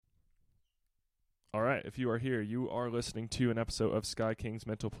All right, if you are here, you are listening to an episode of Sky King's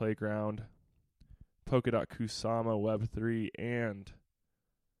Mental Playground, Polkadot Kusama Web3, and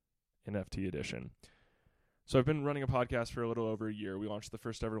NFT edition. So I've been running a podcast for a little over a year. We launched the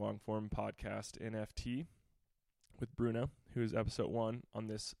first ever long-form podcast, NFT, with Bruno, who is episode 1 on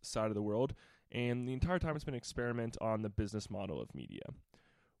this side of the world. And the entire time it's been an experiment on the business model of media.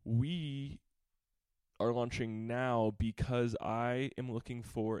 We are launching now because I am looking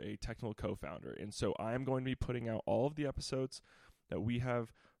for a technical co-founder. And so I am going to be putting out all of the episodes that we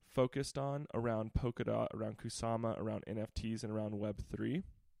have focused on around Polkadot, around Kusama, around NFTs, and around Web3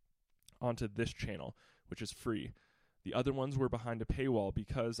 onto this channel, which is free. The other ones were behind a paywall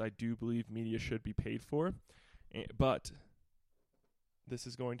because I do believe media should be paid for. But this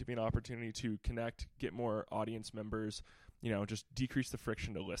is going to be an opportunity to connect, get more audience members, just decrease the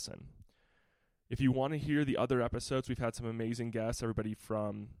friction to listen. If you want to hear the other episodes, we've had some amazing guests, everybody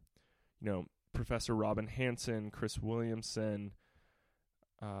from, Professor Robin Hansen, Chris Williamson,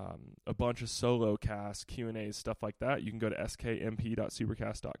 a bunch of solo casts, Q&As, stuff like that. You can go to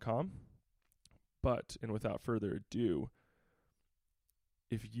skmp.supercast.com. But, and without further ado,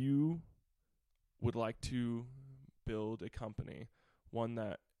 if you would like to build a company, one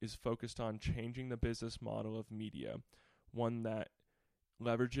that is focused on changing the business model of media, one that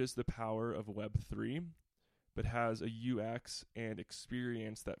leverages the power of Web3, but has a UX and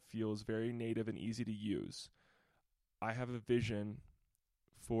experience that feels very native and easy to use, I have a vision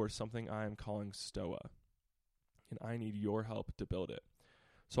for something I am calling Stoa, and I need your help to build it.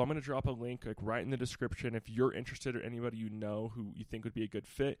 So I'm going to drop a link right in the description. If you're interested or anybody you know who you think would be a good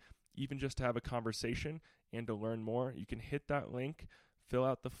fit, even just to have a conversation and to learn more, you can hit that link, fill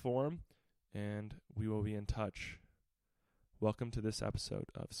out the form, and we will be in touch. Welcome to this episode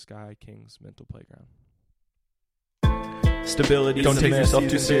of Sky King's Mental Playground. Stability. Don't take yourself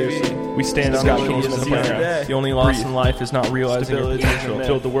too seriously. We stand on Sky King's Mental Playground. The only loss in life is not realizing your potential.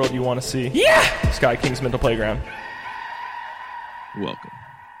 Build the world you want to see. Yeah! Sky King's Mental Playground. Welcome.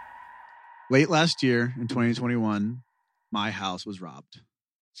 Late last year in 2021, my house was robbed,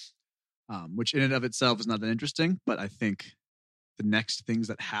 which in and of itself is not that interesting, but I think the next things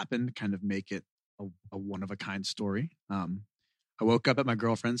that happened kind of make it a one-of-a-kind story. I woke up at my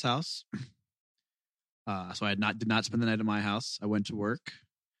girlfriend's house, so I did not spend the night at my house. I went to work,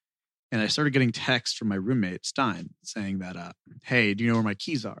 and I started getting texts from my roommate, Stein, saying that, hey, do you know where my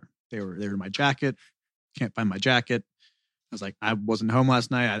keys are? They were in my jacket. Can't find my jacket. I was like, I wasn't home last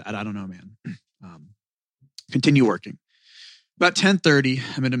night. I don't know, man. Continue working. About 10:30,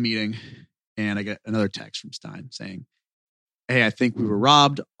 I'm in a meeting, and I get another text from Stein saying, hey, I think we were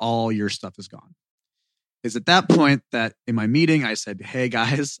robbed. All your stuff is gone. It's at that point that in my meeting, I said, hey,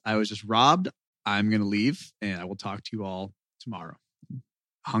 guys, I was just robbed. I'm going to leave, and I will talk to you all tomorrow.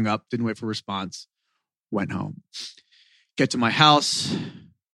 Hung up, didn't wait for a response, went home. Get to my house,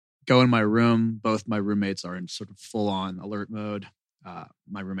 go in my room. Both my roommates are in sort of full-on alert mode.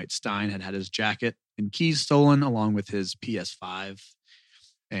 My roommate Stein had his jacket and keys stolen along with his PS5.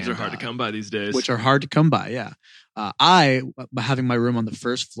 These are hard to come by these days. Which are hard to come by, yeah. I, having my room on the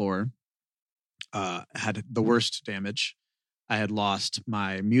first floor, had the worst damage. I had lost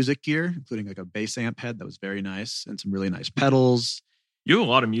my music gear, including like a bass amp head that was very nice and some really nice pedals. You have a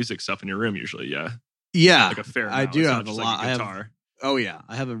lot of music stuff in your room usually, yeah? Yeah. Like a fair amount. I do have a lot. Like a guitar. Oh, yeah.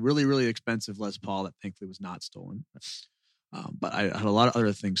 I have a really, really expensive Les Paul that thankfully was not stolen. But I had a lot of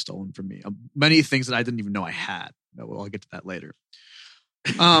other things stolen from me. Many things that I didn't even know I had. I'll get to that later.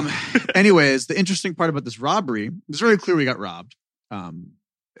 Anyways, the interesting part about this robbery, it's very clear we got robbed. And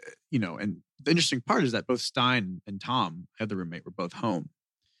the interesting part is that both Stein and Tom, the other roommate, were both home,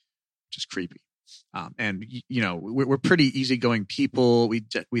 which is creepy. We're pretty easygoing people. We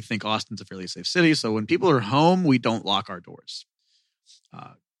think Austin's a fairly safe city. So when people are home, we don't lock our doors.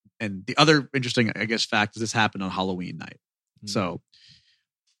 And the other interesting, I guess, fact is this happened on Halloween night. So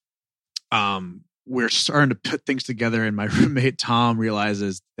we're starting to put things together, and my roommate Tom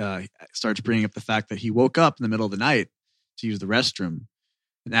realizes, starts bringing up the fact that he woke up in the middle of the night to use the restroom.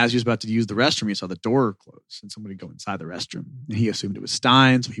 And as he was about to use the restroom, he saw the door close and somebody go inside the restroom. And he assumed it was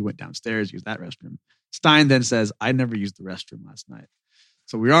Stein, so he went downstairs, used that restroom. Stein then says, I never used the restroom last night.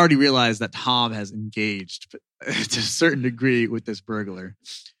 So we already realized that Tom has engaged to a certain degree with this burglar,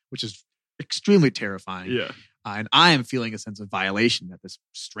 which is extremely terrifying. Yeah. And I am feeling a sense of violation that this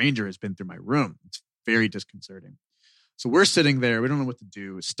stranger has been through my room. It's very disconcerting. So we're sitting there. We don't know what to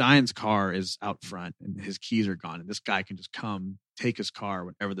do. Stein's car is out front and his keys are gone. And this guy can just come take his car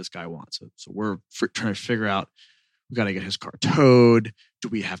whenever this guy wants. So we're trying to figure out, we got to get his car towed. Do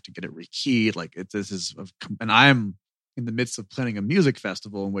we have to get it rekeyed? And I'm in the midst of planning a music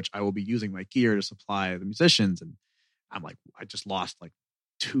festival in which I will be using my gear to supply the musicians. And I'm like, I just lost like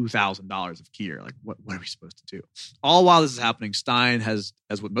 $2,000 of gear. Like, what are we supposed to do? All while this is happening, Stein has,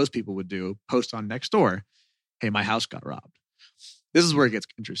 as what most people would do, post on Nextdoor, hey, my house got robbed. This is where it gets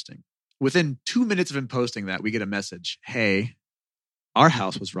interesting. Within 2 minutes of him posting that, we get a message, hey, our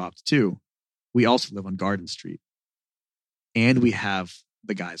house was robbed too. We also live on Garden Street. And we have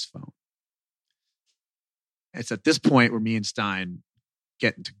the guy's phone. It's at this point where me and Stein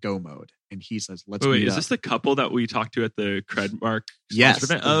get into go mode. And he says, let's meet is up. this the couple that we talked to at the Credmark?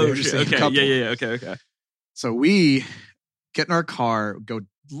 Yes. Oh, okay. Couple. Yeah. Okay. So we get in our car, go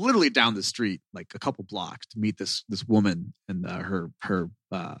literally down the street, like a couple blocks to meet this woman and her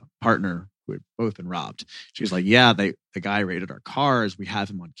partner who had both been robbed. She's like, yeah, the guy raided our cars. We have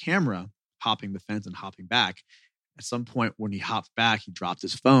him on camera, hopping the fence and hopping back. At some point when he hopped back, he dropped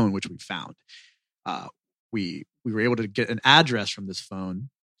his phone, which we found. We were able to get an address from this phone.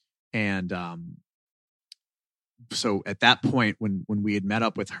 And so at that point, when we had met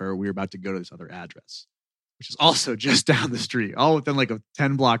up with her, we were about to go to this other address, which is also just down the street, all within like a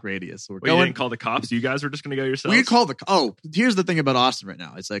 10-block radius. So you didn't call the cops? You guys were just going to go yourselves? We called here's the thing about Austin right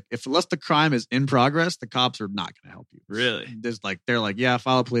now. It's like, unless the crime is in progress, the cops are not going to help you. Really? They're like, yeah,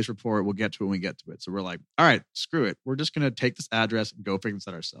 file a police report. We'll get to it when we get to it. So we're like, all right, screw it. We're just going to take this address and go figure this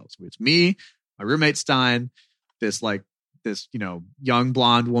out ourselves. So it's me, my roommate Stein, this young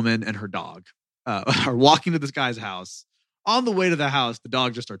blonde woman and her dog are walking to this guy's house. On the way to the house, the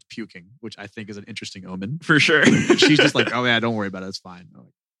dog just starts puking, which I think is an interesting omen. For sure. She's just like, oh yeah, don't worry about it. It's fine. I'm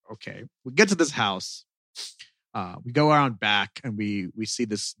like, okay. We get to this house. We go around back and we see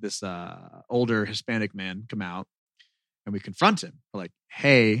this older Hispanic man come out and we confront him. We're like,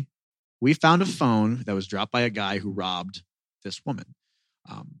 hey, we found a phone that was dropped by a guy who robbed this woman.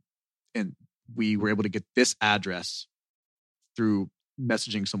 And we were able to get this address through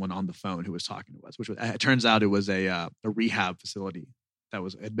messaging someone on the phone who was talking to us, which it turns out it was a rehab facility that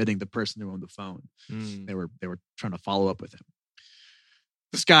was admitting the person who owned the phone. They were trying to follow up with him.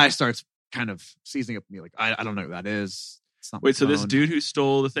 This guy starts kind of seizing up me like, I don't know who that is. Wait, so this dude who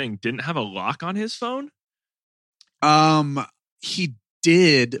stole the thing didn't have a lock on his phone? He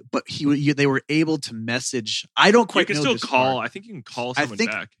did, but they were able to message. I don't quite know. You can still call. I think you can call someone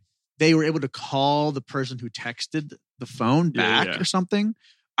back. They were able to call the person who texted the phone back or something.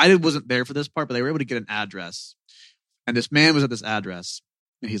 I wasn't there for this part, but they were able to get an address. And this man was at this address.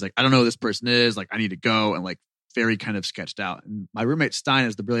 And he's like, I don't know who this person is. Like, I need to go. And like, very kind of sketched out. And my roommate Stein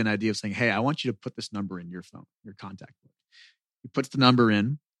has the brilliant idea of saying, hey, I want you to put this number in your phone, your contact book. He puts the number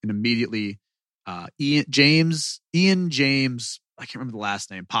in and immediately Ian James, I can't remember the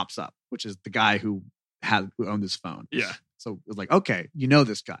last name, pops up, which is the guy who owned this phone. Yeah. So it was like, okay, you know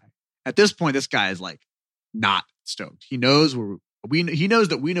this guy. At this point, this guy is like not stoked. He knows he knows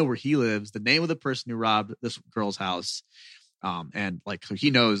that we know where he lives, the name of the person who robbed this girl's house. And like, so he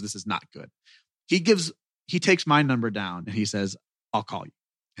knows this is not good. He takes my number down and he says, I'll call you,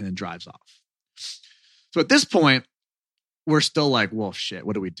 and then drives off. So at this point, we're still like, well, shit,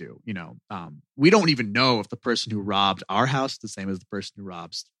 what do we do? We don't even know if the person who robbed our house is the same as the person who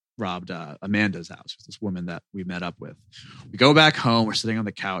robbed Amanda's house, this woman that we met up with. We go back home. We're sitting on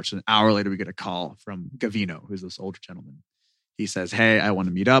the couch. And an hour later, we get a call from Gavino, who's this older gentleman. He says, hey, I want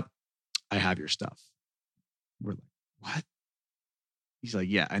to meet up. I have your stuff. We're like, what? He's like,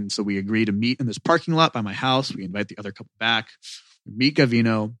 yeah. And so we agree to meet in this parking lot by my house. We invite the other couple back. We meet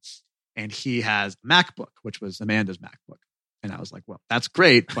Gavino, and he has a MacBook, which was Amanda's MacBook. And I was like, well, that's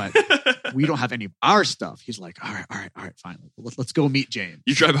great, but we don't have any of our stuff. He's like, all right, fine. Let's go meet James.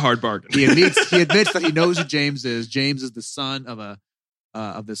 You drive a hard bargain. He admits that he knows who James is. James is the son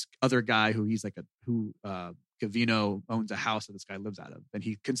of this other guy who Gavino owns a house that this guy lives out of. And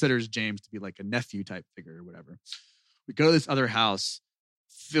he considers James to be like a nephew type figure or whatever. We go to this other house,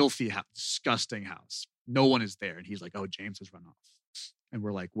 filthy house, disgusting house. No one is there. And he's like, oh, James has run off. And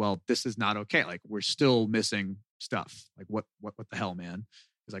we're like, well, this is not okay. Like, we're still missing stuff. Like, what the hell, man?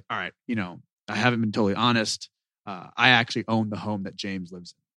 He's like, all right, I haven't been totally honest. I actually own the home that James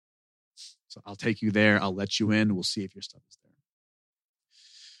lives in. So I'll take you there. I'll let you in. We'll see if your stuff is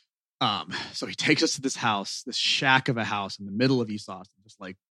there. So he takes us to this house, this shack of a house in the middle of East Austin, just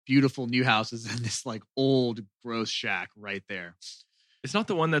like beautiful new houses and this like old gross shack right there. It's not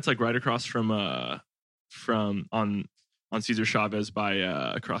the one that's like right across from on Cesar Chavez by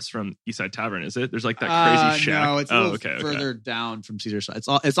across from Eastside Tavern, is it? There's like that crazy shack. No, it's a little further down from Cesar Chavez.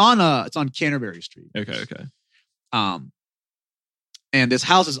 It's on Canterbury Street. Okay. And this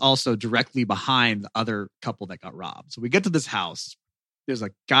house is also directly behind the other couple that got robbed. So we get to this house. There's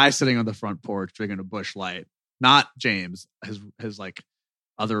a guy sitting on the front porch drinking a Busch Light not James, his like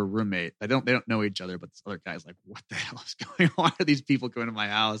other roommate. They don't know each other, but this other guy's like, what the hell is going on? Why are these people going to my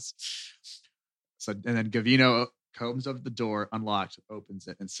house? So, and then Gavino comes up the door, unlocks, opens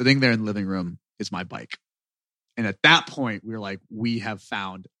it, and sitting there in the living room is my bike. And at that point, we were like, we have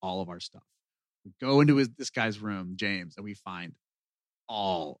found all of our stuff. We go into this guy's room, James, and we find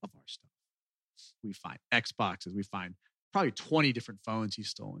all of our stuff. We find Xboxes. We find probably 20 different phones he's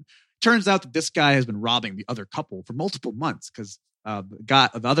stolen. Turns out that this guy has been robbing the other couple for multiple months because the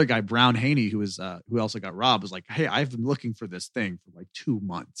other guy, Brown Haney, who also got robbed, was like, hey, I've been looking for this thing for like 2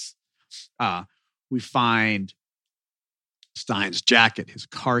 months. We find Stein's jacket, his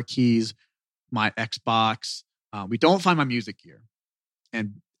car keys, my Xbox. We don't find my music gear.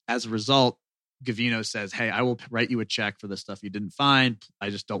 And as a result, Gavino says, hey, I will write you a check for the stuff you didn't find.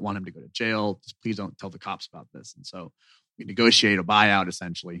 I just don't want him to go to jail. Just please don't tell the cops about this. And so we negotiate a buyout,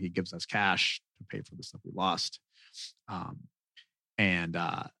 essentially. He gives us cash to pay for the stuff we lost. And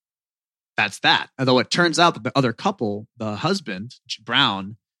that's that. Although it turns out that the other couple, the husband,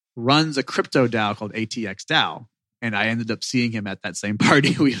 Brown, runs a crypto DAO called ATX DAO. And I ended up seeing him at that same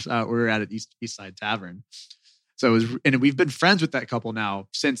party we were at East Side Tavern. So and we've been friends with that couple now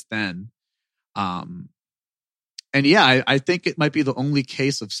since then. And yeah, I think it might be the only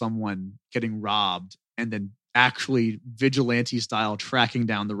case of someone getting robbed and then actually vigilante style tracking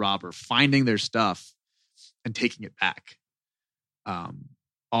down the robber, finding their stuff and taking it back.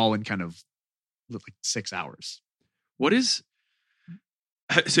 All in kind of like 6 hours.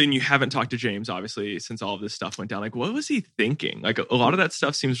 So you haven't talked to James, obviously, since all of this stuff went down. Like, what was he thinking? Like, a lot of that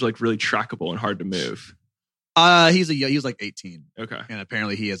stuff seems like really trackable and hard to move. He's like 18. Okay. And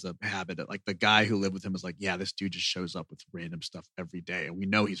apparently he has a habit of, like, the guy who lived with him was like, yeah, this dude just shows up with random stuff every day. And we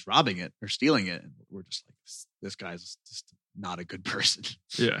know he's robbing it or stealing it. And we're just like, this guy's just not a good person.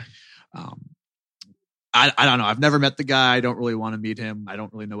 Yeah. I don't know. I've never met the guy. I don't really want to meet him. I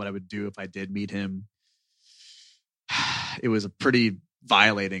don't really know what I would do if I did meet him. It was a pretty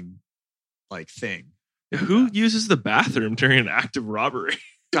violating like thing. Who uses the bathroom during an act of robbery?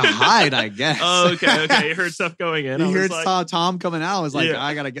 To hide, I guess. Oh, okay. You heard stuff going in. He heard Tom coming out. I was like, yeah.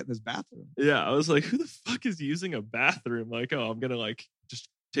 I got to get in this bathroom. Yeah. I was like, who the fuck is using a bathroom? Like, oh, I'm going to like just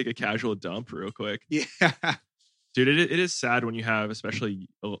take a casual dump real quick. Yeah. Dude, it is sad when you have especially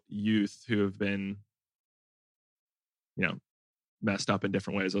youth who have been, messed up in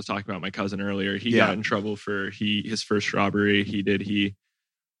different ways. I was talking about my cousin earlier. He got in trouble for his first robbery he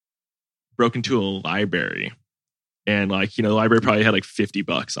broke into a library. And the library probably had like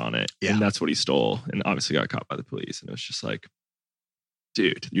 $50 on it. Yeah. And that's what he stole. And obviously got caught by the police. And it was just like,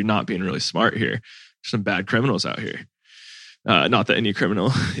 dude, you're not being really smart here. There's some bad criminals out here. Not that any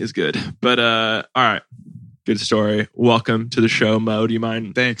criminal is good. But all right. Good story. Welcome to the show, Mo. Do you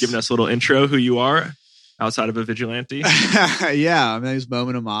mind giving us a little intro who you are outside of a vigilante? Yeah. My name is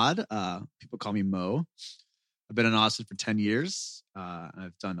Momin Ahmad. People call me Mo. I've been in Austin for 10 years.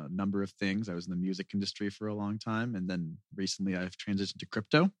 I've done a number of things. I was in the music industry for a long time. And then recently I've transitioned to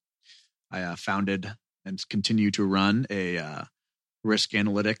crypto. I founded and continue to run a risk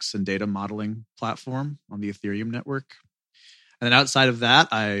analytics and data modeling platform on the Ethereum network. And then outside of that,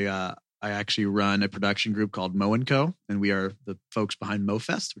 I actually run a production group called Mo & Co. And we are the folks behind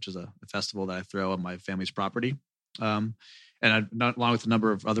MoFest, which is a festival that I throw on my family's property. And along with a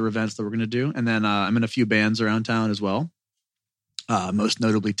number of other events that we're going to do. And then I'm in a few bands around town as well. Most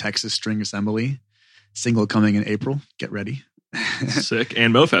notably Texas String Assembly. Single coming in April. Get ready. Sick.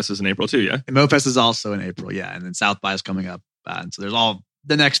 And MoFest is in April too, yeah? And MoFest is also in April, yeah. And then South by is coming up. And so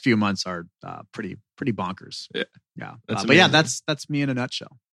the next few months are pretty bonkers. Yeah. But yeah, that's me in a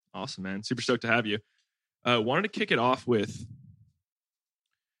nutshell. Awesome, man. Super stoked to have you. Wanted to kick it off with,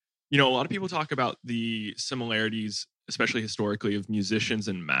 a lot of people talk about the similarities, especially historically, of musicians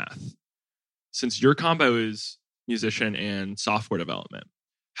and math. Since your combo is musician and software development,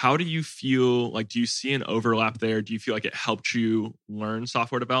 how do you feel? Like, do you see an overlap there? Do you feel like it helped you learn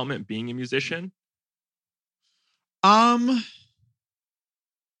software development being a musician? I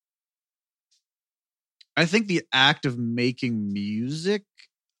think the act of making music,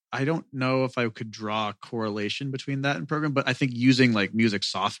 I don't know if I could draw a correlation between that and program, but I think using like music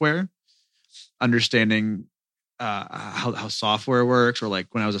software, understanding how software works, or like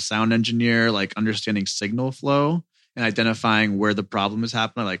when I was a sound engineer, like understanding signal flow and identifying where the problem is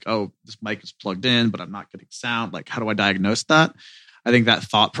happening. Like, oh, this mic is plugged in, but I'm not getting sound. Like, how do I diagnose that? I think that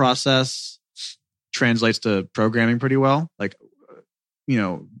thought process translates to programming pretty well. Like,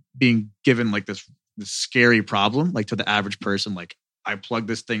 being given like this scary problem, like to the average person, like I plug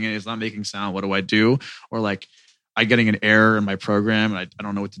this thing in, it's not making sound. What do I do? Or like I getting an error in my program and I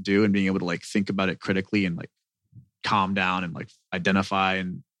don't know what to do, and being able to like think about it critically and like calm down and like identify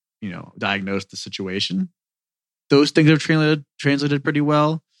and, diagnose the situation. Those things have translated pretty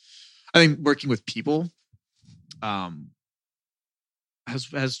well. I think working with people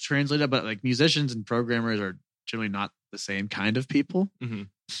has translated, but like musicians and programmers are generally not the same kind of people. Mm-hmm.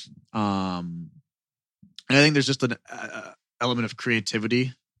 And I think there's just an element of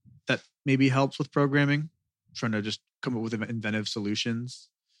creativity that maybe helps with programming, trying to just come up with inventive solutions.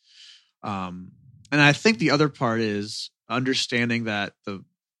 And I think the other part is understanding that the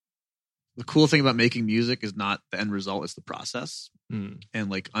cool thing about making music is not the end result, it's the process. And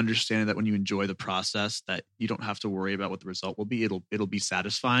like understanding that when you enjoy the process, that you don't have to worry about what the result will be. It'll be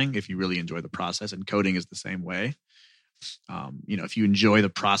satisfying if you really enjoy the process, and coding is the same way. If you enjoy the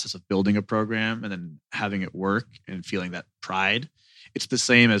process of building a program and then having it work and feeling that pride, it's the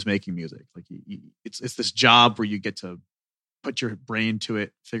same as making music. Like it's this job where you get to put your brain to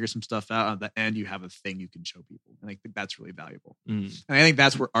it, figure some stuff out. At the end, you have a thing you can show people, and I think that's really valuable. And I think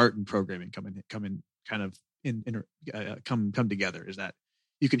that's where art and programming come together. Is that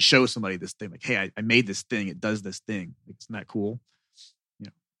you can show somebody this thing, like, hey, I made this thing. It does this thing. Like, isn't that cool?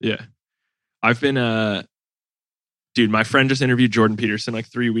 Yeah, I've been dude, my friend just interviewed Jordan Peterson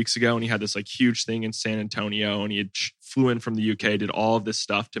like 3 weeks ago, and he had this like huge thing in San Antonio, and he had flew in from the UK, did all of this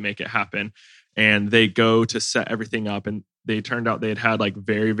stuff to make it happen. And they go to set everything up, and they turned out they had like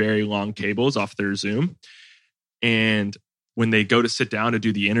very, very long cables off their Zoom. And when they go to sit down to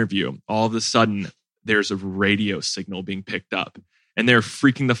do the interview, all of a sudden there's a radio signal being picked up, and they're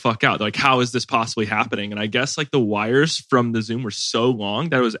freaking the fuck out. They're like, how is this possibly happening? And I guess like the wires from the Zoom were so long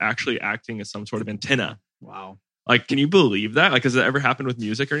that it was actually acting as some sort of antenna. Wow. Like, can you believe that? Like, has it ever happened with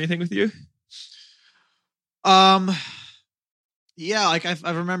music or anything with you? Yeah, like I've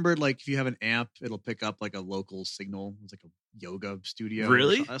remembered, like if you have an amp, it'll pick up like a local signal. It's like a yoga studio.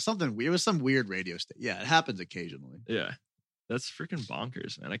 Really? Something weird. It was some weird radio station. Yeah, it happens occasionally. Yeah, that's freaking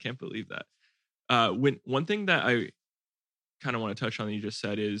bonkers, man. I can't believe that. One thing that I kind of want to touch on that you just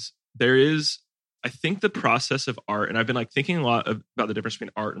said is I think the process of art, and I've been like thinking a lot about the difference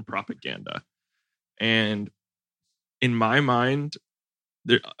between art and propaganda. And in my mind,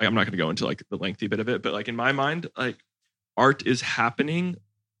 I'm not going to go into like the lengthy bit of it, but like in my mind, like art is happening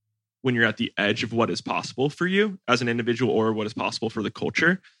when you're at the edge of what is possible for you as an individual or what is possible for the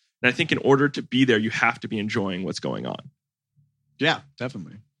culture. And I think in order to be there, you have to be enjoying what's going on. Yeah,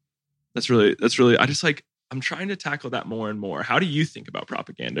 definitely. That's really, I'm trying to tackle that more and more. How do you think about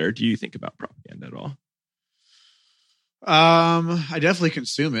propaganda, or do you think about propaganda at all? I definitely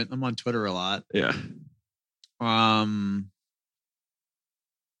consume it. I'm on Twitter a lot. Yeah.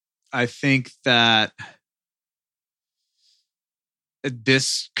 I think that at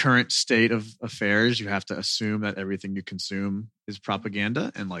this current state of affairs, you have to assume that everything you consume is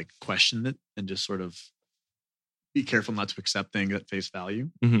propaganda and like question it and just sort of be careful not to accept things at face value.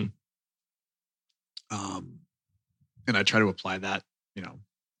 Mm-hmm. And I try to apply that,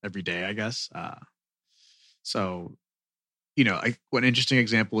 every day, I guess. One interesting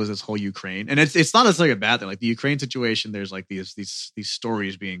example is this whole Ukraine, and it's not necessarily a bad thing. Like the Ukraine situation, there's like these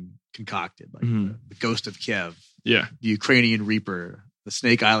stories being concocted, like the Ghost of Kiev, the Ukrainian Reaper, the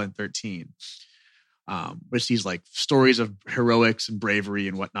Snake Island 13, which these like stories of heroics and bravery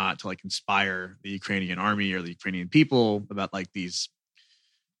and whatnot to like inspire the Ukrainian army or the Ukrainian people about like these,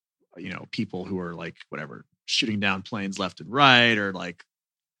 people who are like whatever shooting down planes left and right, or like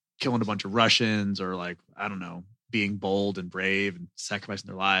killing a bunch of Russians, or like I don't know, being bold and brave and sacrificing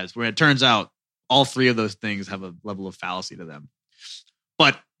their lives, where it turns out all three of those things have a level of fallacy to them,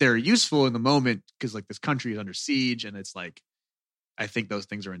 but they're useful in the moment because like this country is under siege, and it's like, I think those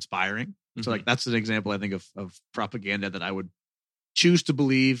things are inspiring. Mm-hmm. So like, that's an example I think of propaganda that I would choose to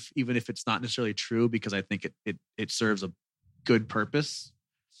believe, even if it's not necessarily true, because I think it serves a good purpose.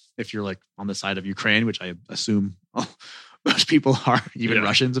 If you're like on the side of Ukraine, which I assume most people are, even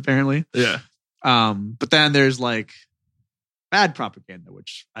Russians apparently. Yeah. But then there's like bad propaganda,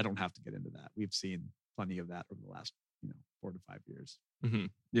 which I don't have to get into that. We've seen plenty of that over the last 4 to 5 years. Mm-hmm.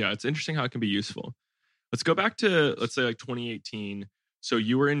 Yeah, it's interesting how it can be useful. Let's go back to, let's say like 2018. So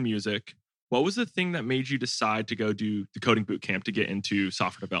you were in music. What was the thing that made you decide to go do the coding boot camp to get into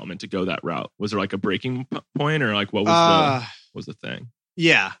software development, to go that route? Was there like a breaking point, or like what was the thing?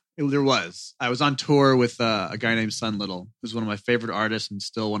 Yeah, there was. I was on tour with a guy named Sun Little, who's one of my favorite artists and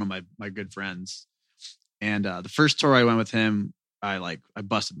still one of my good friends. And the first tour I went with him, I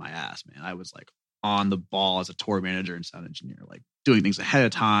busted my ass, man. I was like on the ball as a tour manager and sound engineer, like doing things ahead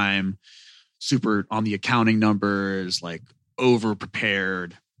of time, super on the accounting numbers, like over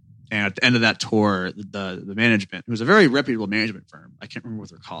prepared. And at the end of that tour, the management, it was a very reputable management firm. I can't remember what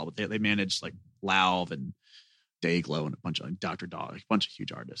they're called, but they managed like Lauv and Dayglow and a bunch of like, Dr. Dog, a bunch of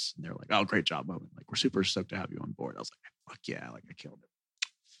huge artists. And they're like, oh, great job, Momin. Like, we're super stoked to have you on board. I was like, fuck yeah, like I killed it.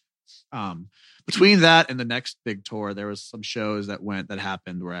 Between that and the next big tour, there was some shows that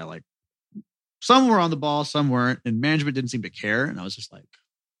happened where I like, some were on the ball, some weren't, and management didn't seem to care. And I was just like,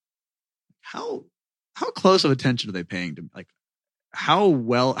 how close of attention are they paying to me? Like,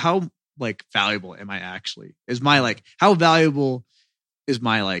 how like valuable am I actually? How valuable is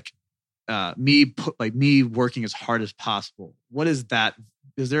my like me working as hard as possible? What is that?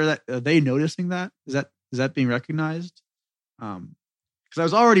 Is there that? Are they noticing that? Is that being recognized? Because I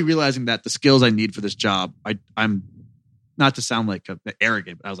was already realizing that the skills I need for this job, I'm not to sound like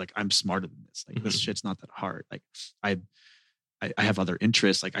arrogant, but I was like, I'm smarter than this. Like this shit's not that hard. Like I have other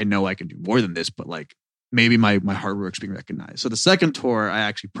interests. Like I know I can do more than this, but like maybe my hard work's being recognized. So the second tour, I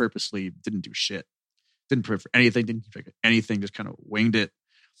actually purposely didn't do shit. Didn't prepare for anything, didn't keep track of anything, just kind of winged it.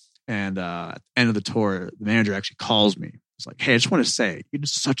 And at the end of the tour, the manager actually calls me. It's like, hey, I just want to say, you did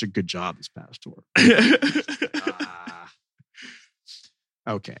such a good job this past tour.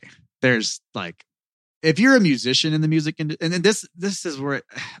 Okay. There's like, if you're a musician in the music industry, and then this is where,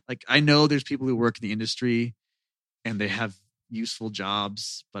 like, I know there's people who work in the industry and they have useful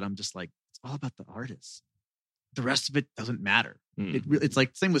jobs, but I'm just like, it's all about the artists. The rest of it doesn't matter. It's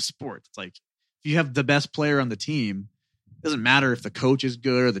like same with sports. It's like if you have the best player on the team, it doesn't matter if the coach is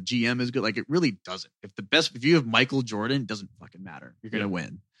good or the GM is good. Like it really doesn't. If you have Michael Jordan, it doesn't fucking matter. You're gonna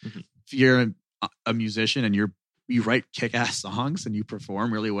win. Mm-hmm. If you're a musician and you write kick-ass songs and you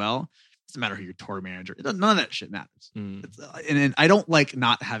perform really well, it doesn't matter who your tour manager. None of that shit matters. And I don't like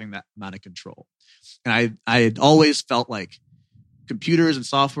not having that amount of control. And I had always felt like computers and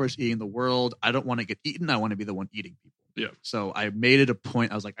software is eating the world. I don't want to get eaten. I want to be the one eating people. Yeah. So I made it a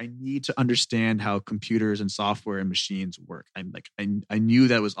point. I was like, I need to understand how computers and software and machines work. I knew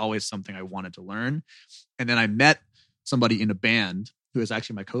that was always something I wanted to learn. And then I met somebody in a band who is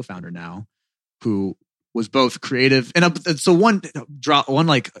actually my co-founder now, who was both creative. And so one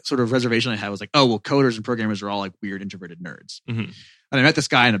like sort of reservation I had was like, oh, well, coders and programmers are all like weird introverted nerds. Mm-hmm. And I met this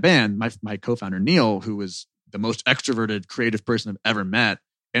guy in a band, my co-founder Neil, who was the most extroverted creative person I've ever met,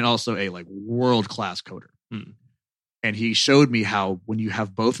 and also a like world-class coder. And he showed me how when you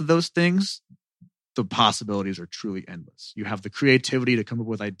have both of those things, the possibilities are truly endless. You have the creativity to come up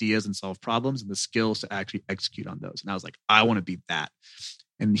with ideas and solve problems and the skills to actually execute on those. And I was like, I want to be that.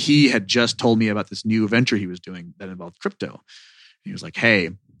 And he had just told me about this new venture he was doing that involved crypto. And he was like, hey,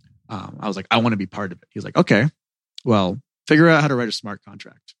 I was like, I want to be part of it. He was like, okay, well, figure out how to write a smart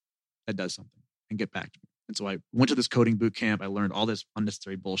contract that does something and get back to me. And so I went to this coding boot camp. I learned all this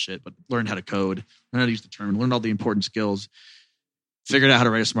unnecessary bullshit, but learned how to code, learned how to use the term, learned all the important skills, figured out how to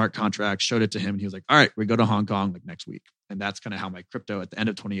write a smart contract, showed it to him. And he was like, all right, we go to Hong Kong like next week. And that's kind of how my crypto at the end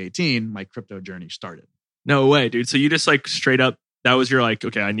of 2018, my crypto journey started. No way, dude. So you just like straight up, that was your like,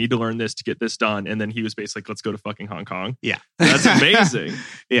 okay, I need to learn this to get this done. And then he was basically like, let's go to fucking Hong Kong. Yeah. That's amazing.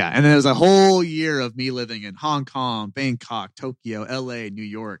 Yeah. And then it was a whole year of me living in Hong Kong, Bangkok, Tokyo, LA, New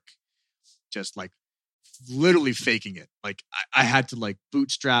York, just like literally faking it. Like I had to like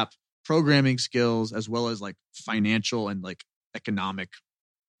bootstrap programming skills as well as like financial and like economic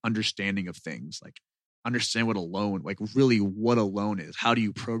understanding of things. Like understand what a loan, like really what a loan is. How do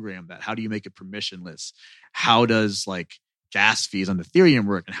you program that? How do you make it permissionless? How does like gas fees on Ethereum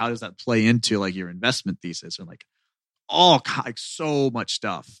work? And how does that play into like your investment thesis? And like like so much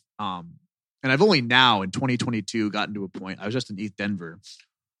stuff. And I've only now in 2022 gotten to a point, I was just in East Denver,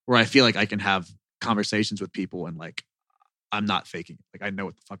 where I feel like I can have conversations with people and like I'm not faking it. Like I know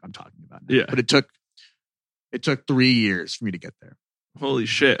what the fuck I'm talking about now. Yeah. But it took 3 years for me to get there. Holy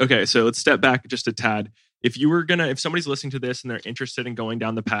shit. Okay, so let's step back just a tad. If somebody's listening to this and they're interested in going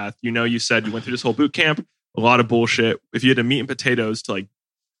down the path, you said you went through this whole boot camp, a lot of bullshit. If you had to meat and potatoes to like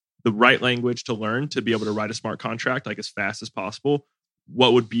the right language to learn to be able to write a smart contract like as fast as possible,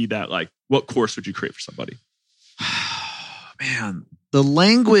 what would be that like? What course would you create for somebody? Man, the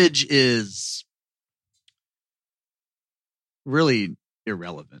language is really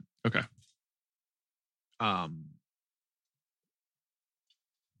irrelevant. Okay.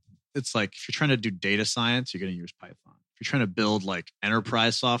 It's like if you're trying to do data science, you're going to use Python. If you're trying to build like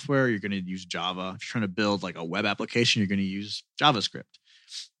enterprise software, you're going to use Java. If you're trying to build like a web application, you're going to use JavaScript.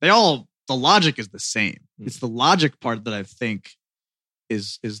 The logic is the same. It's the logic part that I think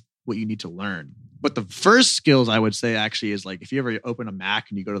is what you need to learn. But the first skills I would say actually is like if you ever open a Mac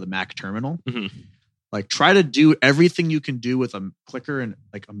and you go to the Mac terminal, like try to do everything you can do with a clicker and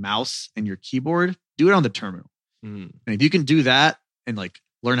like a mouse and your keyboard, do it on the terminal. And if you can do that and like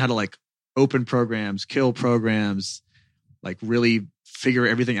learn how to like open programs, kill programs, like really figure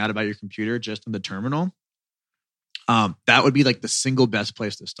everything out about your computer just in the terminal, That would be like the single best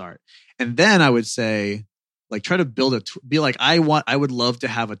place to start. And then I would say, like, try to build be like, I would love to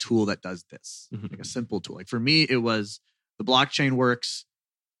have a tool that does this, like a simple tool. Like for me, it was the blockchain works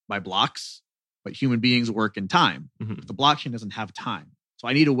by blocks, but human beings work in time. The blockchain doesn't have time. So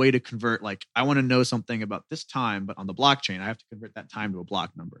I need a way to convert, like, I want to know something about this time, but on the blockchain, I have to convert that time to a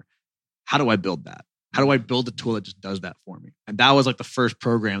block number. How do I build that? How do I build a tool that just does that for me? And that was like the first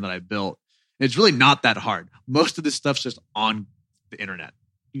program that I built. It's really not that hard. Most of this stuff's just on the internet.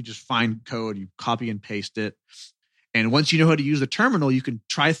 You just find code, you copy and paste it. And once you know how to use the terminal, you can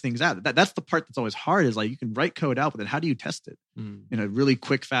try things out. That's the part that's always hard, is like, you can write code out, but then how do you test it in a really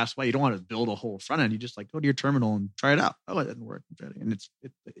quick, fast way? You don't want to build a whole front end. You just like go to your terminal and try it out. Oh, it didn't work. And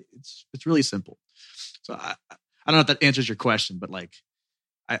it's really simple. So I don't know if that answers your question, but like,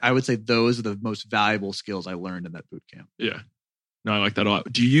 I would say those are the most valuable skills I learned in that boot camp. Yeah. No, I like that a lot.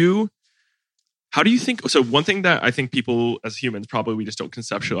 How do you think? So one thing that I think people as humans, probably we just don't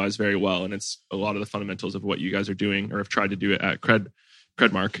conceptualize very well. And it's a lot of the fundamentals of what you guys are doing or have tried to do it at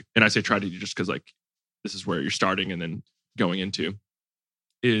Credmark. And I say try to do just because like this is where you're starting and then going into,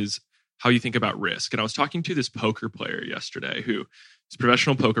 is how you think about risk. And I was talking to this poker player yesterday who is a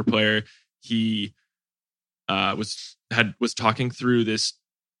professional poker player. He was talking through this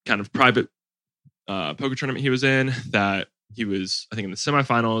kind of private poker tournament he was in, that he was, I think, in the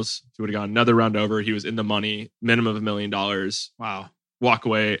semifinals. He would have gone another round over. He was in the money, minimum of $1 million. Wow. Walk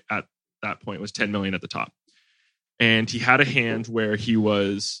away at that point was 10 million at the top. And he had a hand where he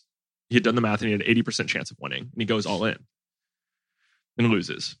had done the math and he had an 80% chance of winning. And he goes all in and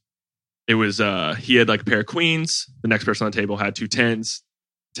loses. It was, he had like a pair of queens. The next person on the table had 2 10s.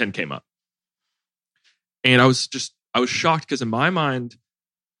 10 came up. And I was shocked because in my mind,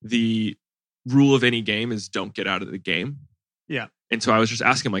 the rule of any game is don't get out of the game. Yeah. And so I was just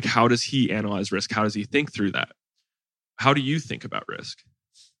asking him, like, how does he analyze risk? How does he think through that? How do you think about risk?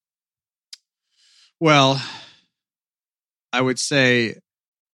 Well, I would say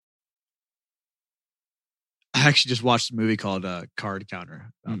I actually just watched a movie called Card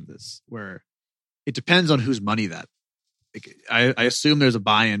Counter about this, where it depends on whose money that. Like, I assume there's a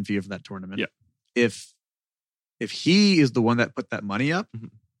buy-in fee for that tournament. Yeah. If he is the one that put that money up,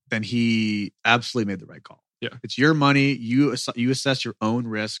 then he absolutely made the right call. Yeah. It's your money. You assess your own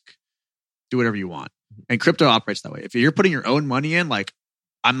risk. Do whatever you want. And crypto operates that way. If you're putting your own money in, like,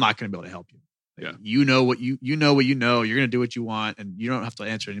 I'm not going to be able to help you. Like, yeah. You know what you know. You're going to do what you want, and you don't have to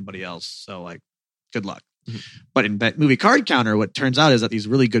answer anybody else. So, like, good luck. But in that movie Card Counter, what turns out is that these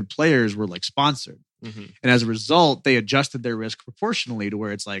really good players were like sponsored. And as a result, they adjusted their risk proportionally to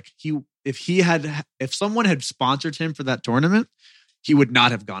where it's like if someone had sponsored him for that tournament, he would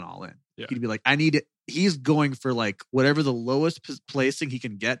not have gone all in. Yeah. He'd be like, he's going for like whatever the lowest placing he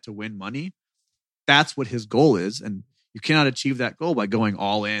can get to win money. That's what his goal is. And you cannot achieve that goal by going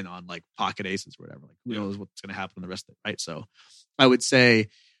all in on like pocket aces or whatever. Like, who knows what's going to happen in the rest of it. Right. So I would say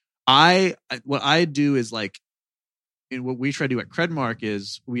what I do is like, and what we try to do at Credmark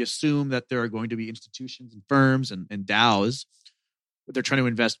is we assume that there are going to be institutions and firms and DAOs, but they're trying to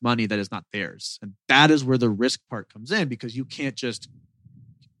invest money that is not theirs. And that is where the risk part comes in, because you can't just,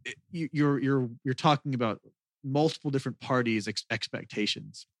 you're talking about multiple different parties'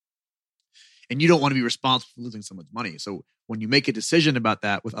 expectations. And you don't want to be responsible for losing someone's money. So when you make a decision about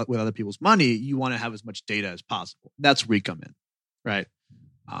that with other people's money, you want to have as much data as possible. That's where we come in, right?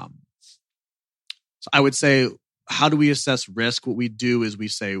 So I would say, how do we assess risk? What we do is we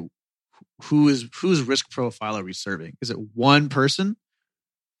say, whose risk profile are we serving? Is it one person?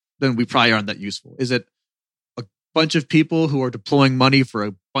 Then we probably aren't that useful. Is it a bunch of people who are deploying money for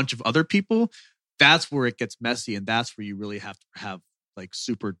a bunch of other people? That's where it gets messy, and that's where you really have to have like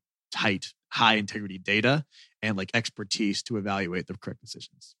super tight, high integrity data and like expertise to evaluate the correct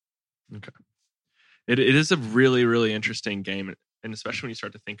decisions. Okay. It is a really, really interesting game, and especially when you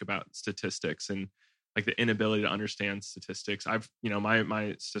start to think about statistics and like the inability to understand statistics. My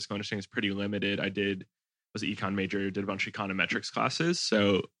statistical understanding is pretty limited. I was an econ major, did a bunch of econometrics classes,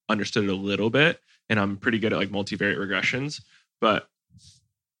 so understood it a little bit, and I'm pretty good at like multivariate regressions, but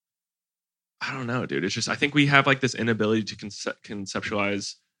I don't know, dude. It's just, I think we have like this inability to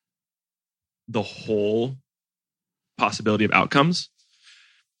conceptualize the whole possibility of outcomes.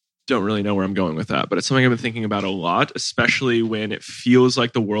 Don't really know where I'm going with that, but it's something I've been thinking about a lot, especially when it feels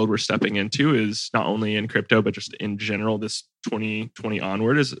like the world we're stepping into is not only in crypto, but just in general, this 2020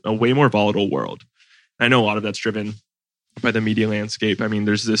 onward is a way more volatile world. And I know a lot of that's driven by the media landscape. I mean,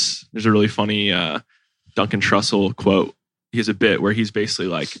 there's a really funny Duncan Trussell quote. He has a bit where he's basically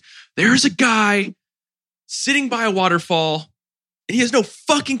like, there's a guy sitting by a waterfall And he has no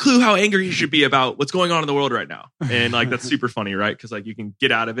fucking clue how angry he should be about what's going on in the world right now. And like, that's super funny, right? Because like you can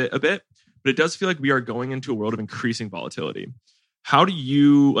get out of it a bit, but it does feel like we are going into a world of increasing volatility. How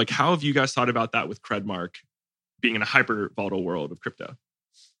have you guys thought about that with Credmark being in a hyper volatile world of crypto?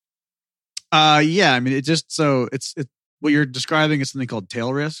 Yeah, I mean, it's what you're describing is something called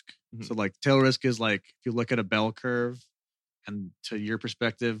tail risk. Mm-hmm. So like tail risk is like, if you look at a bell curve and to your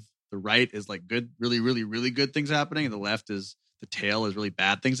perspective, the right is like good, really, really, really good things happening. And the left is the tail is really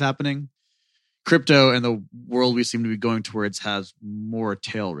bad things happening. Crypto and the world we seem to be going towards has more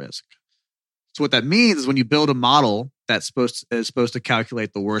tail risk. So what that means is when you build a model that's supposed to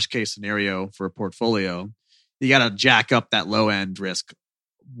calculate the worst case scenario for a portfolio, you got to jack up that low end risk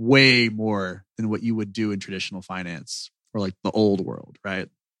way more than what you would do in traditional finance or like the old world, right?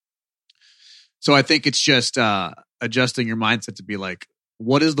 So I think it's just adjusting your mindset to be like,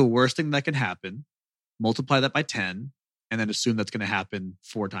 what is the worst thing that can happen? Multiply that by 10 and then assume that's going to happen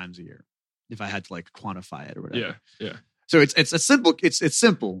 4 times a year. If I had to like quantify it or whatever. Yeah. So it's simple. It's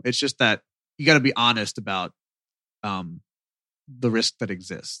simple. It's just that you got to be honest about the risk that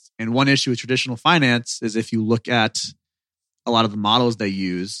exists. And one issue with traditional finance is if you look at a lot of the models they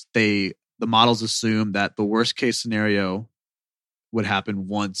use, the models assume that the worst case scenario would happen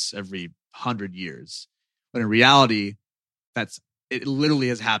once every 100 years. But in reality, it literally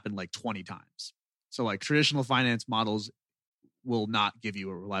has happened like 20 times. So like traditional finance models will not give you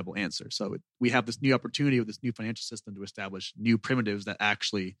a reliable answer. So we have this new opportunity with this new financial system to establish new primitives that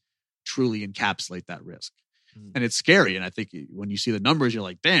actually truly encapsulate that risk. Mm. And it's scary. And I think when you see the numbers, you're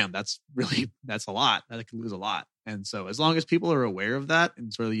like, damn, that's a lot. That can lose a lot. And so as long as people are aware of that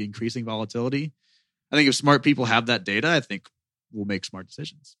and sort of the increasing volatility, I think if smart people have that data, I think we'll make smart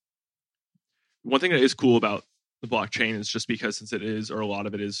decisions. One thing that is cool about the blockchain is just because since it is, or a lot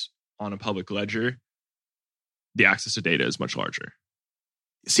of it is on a public ledger, the access to data is much larger.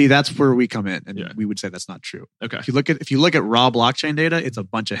 See, that's where we come in, and we would say that's not true. Okay. If you look at raw blockchain data, it's a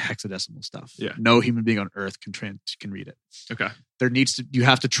bunch of hexadecimal stuff. Yeah. No human being on Earth can read it. Okay. You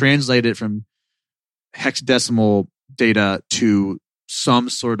have to translate it from hexadecimal data to some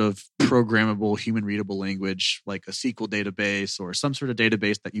sort of programmable, human readable language, like a SQL database or some sort of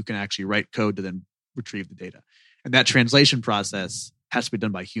database that you can actually write code to then retrieve the data. And that translation process has to be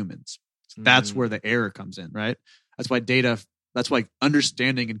done by humans. So that's where the error comes in, right? That's why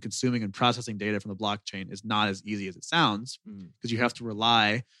understanding and consuming and processing data from the blockchain is not as easy as it sounds, because you have to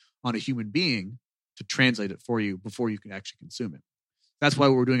rely on a human being to translate it for you before you can actually consume it. That's why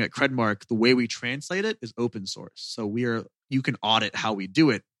what we're doing at Credmark, the way we translate it is open source. So you can audit how we do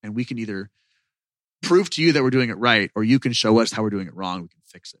it, and we can either prove to you that we're doing it right, or you can show us how we're doing it wrong. We can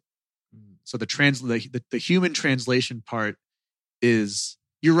fix it. So the human translation part is,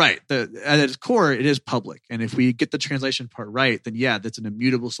 you're right. At its core, it is public. And if we get the translation part right, then that's an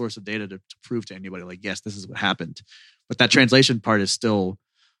immutable source of data to prove to anybody, like, yes, this is what happened. But that translation part is still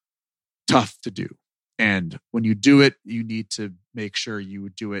tough to do. And when you do it, you need to make sure you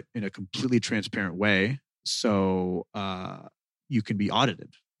do it in a completely transparent way, so you can be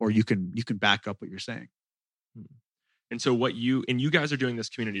audited, or you can back up what you're saying. And so you guys are doing this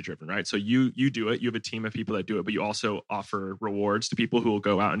community driven, right? So you do it. You have a team of people that do it, but you also offer rewards to people who will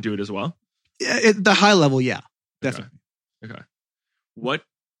go out and do it as well. Yeah, at the high level, yeah, definitely. Okay.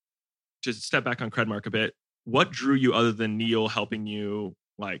 To step back on Credmark a bit, what drew you other than Neil helping you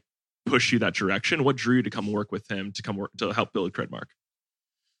like push you that direction? What drew you to come work with him to help build Credmark?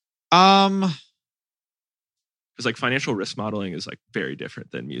 Because like financial risk modeling is like very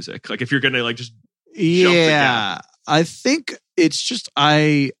different than music. Like if you're gonna like just jump the gap. I think it's just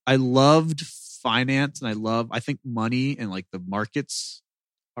I loved finance, and I think money and like the markets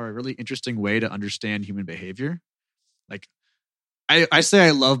are a really interesting way to understand human behavior. Like I say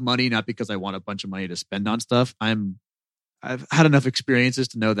I love money not because I want a bunch of money to spend on stuff. I've had enough experiences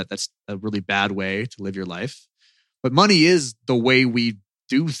to know that that's a really bad way to live your life. But money is the way we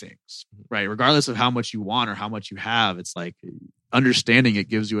do things, right? Regardless of how much you want or how much you have, it's like understanding it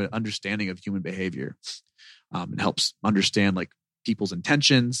gives you an understanding of human behavior. It helps understand like people's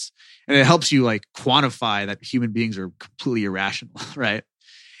intentions, and it helps you like quantify that human beings are completely irrational, right?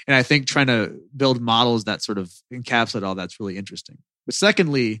 And I think trying to build models that sort of encapsulate all that's really interesting. But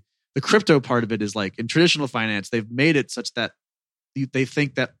secondly, the crypto part of it is like in traditional finance, they've made it such that they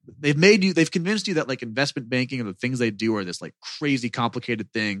think that they've convinced you that like investment banking and the things they do are this like crazy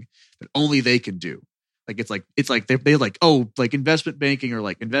complicated thing that only they can do. Like it's like they're like, oh, like investment banking or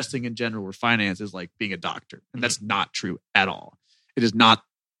like investing in general or finance is like being a doctor. And that's not true at all. It is not.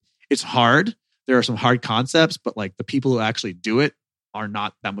 It's hard. There are some hard concepts, but like the people who actually do it are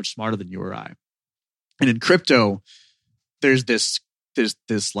not that much smarter than you or I. And in crypto, there's this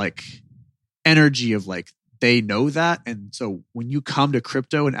like energy of like they know that, and so when you come to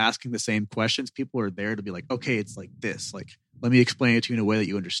crypto and asking the same questions, people are there to be like, okay, it's like this. Like, let me explain it to you in a way that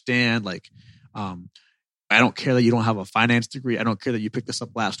you understand. Like, I don't care that you don't have a finance degree. I don't care that you picked this up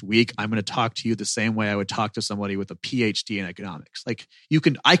last week. I'm going to talk to you the same way I would talk to somebody with a PhD in economics. Like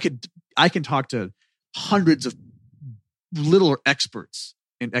I can talk to hundreds of little experts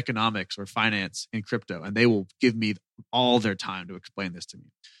in economics or finance in crypto, and they will give me all their time to explain this to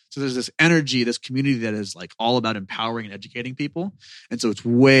me. So there's this energy, this community that is like all about empowering and educating people. And so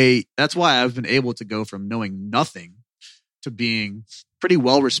that's why I've been able to go from knowing nothing to being pretty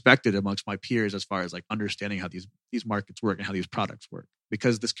well respected amongst my peers as far as like understanding how these markets work and how these products work,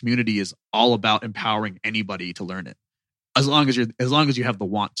 because this community is all about empowering anybody to learn it as long as you have the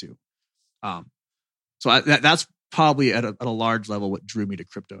want to. That's probably at a large level what drew me to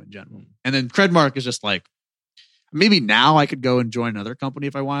crypto in general. And then Credmark is just like, maybe now I could go and join another company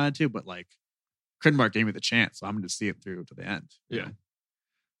if I wanted to, but like Credmark gave me the chance, so I'm going to see it through to the end. Yeah,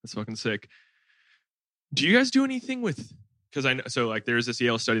 that's fucking sick. Do you guys do anything with? Because I know, so like there's this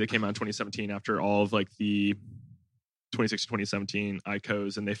Yale study that came out in 2017 after all of like the 2016, 2017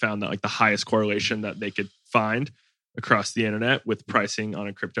 ICOs, and they found that like the highest correlation that they could find across the internet with pricing on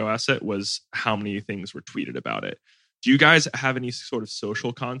a crypto asset was how many things were tweeted about it. Do you guys have any sort of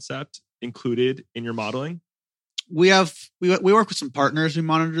social concept included in your modeling? We work with some partners who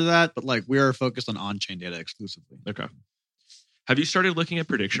monitor that, but like we are focused on on-chain data exclusively. Okay. Have you started looking at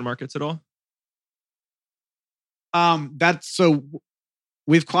prediction markets at all?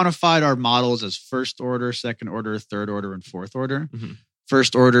 We've quantified our models as first order, second order, third order, and fourth order. Mm-hmm.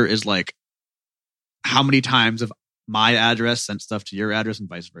 First order is like how many times have my address sent stuff to your address and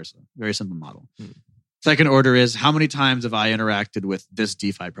vice versa. Very simple model. Mm-hmm. Second order is how many times have I interacted with this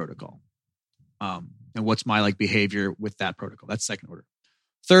DeFi protocol? And what's my like behavior with that protocol? That's second order.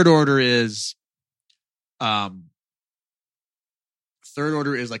 Third order is like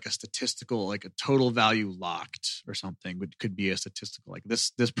a statistical, like a total value locked or something, but could be a statistical. Like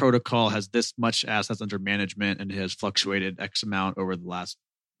this protocol has this much assets under management and it has fluctuated X amount over the last,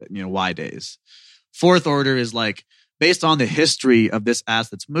 Y days. Fourth order is like based on the history of this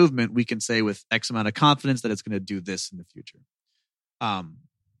asset's movement, we can say with X amount of confidence that it's going to do this in the future.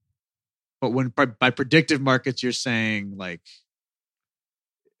 But when by predictive markets, you're saying like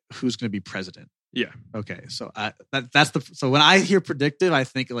who's going to be president. Yeah. Okay. So so when I hear predictive, I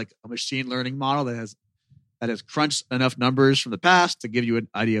think like a machine learning model that has crunched enough numbers from the past to give you an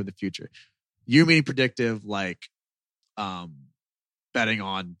idea of the future. You mean predictive like betting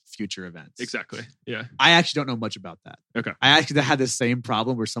on future events. Exactly. Yeah. I actually don't know much about that. Okay. I actually had the same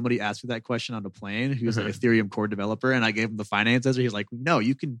problem where somebody asked me that question on a plane who's an Ethereum core developer, and I gave him the finance answer. He's like, no,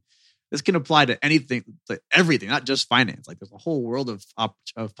 this can apply to anything, to everything, not just finance. Like there's a whole world of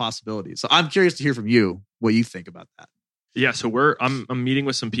possibilities. So I'm curious to hear from you what you think about that. Yeah, so I'm meeting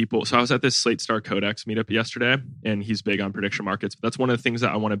with some people. So I was at this Slate Star Codex meetup yesterday, and he's big on prediction markets. But that's one of the things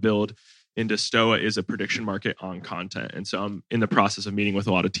that I want to build into Stoa is a prediction market on content. And so I'm in the process of meeting with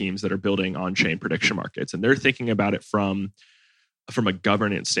a lot of teams that are building on-chain prediction markets, and they're thinking about it from a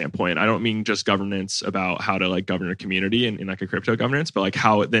governance standpoint. I don't mean just governance about how to like govern a community in like a crypto governance, but like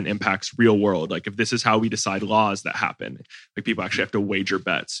how it then impacts real world. Like if this is how we decide laws that happen, like people actually have to wager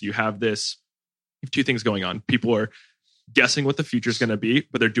bets. You have two things going on. People are guessing what the future is going to be,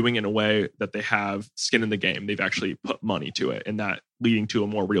 but they're doing it in a way that they have skin in the game. They've actually put money to it, and that leading to a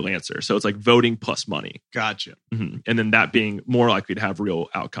more real answer. So it's like voting plus money. Gotcha. Mm-hmm. And then that being more likely to have real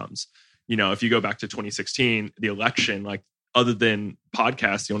outcomes. If you go back to 2016, the election, like other than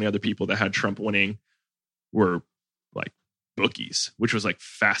podcasts, the only other people that had Trump winning were like bookies, which was like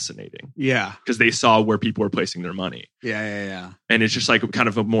fascinating. Yeah. Because they saw where people were placing their money. Yeah. And it's just like kind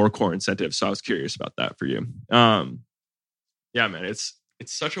of a more core incentive. So I was curious about that for you. Yeah, man, it's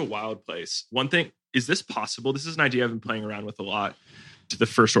such a wild place. One thing, is this possible? This is an idea I've been playing around with a lot to the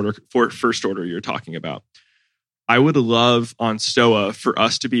first order you're talking about. I would love on Stoa for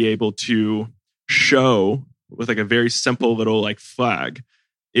us to be able to show with like a very simple little like flag,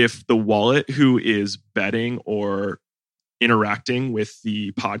 if the wallet who is betting or interacting with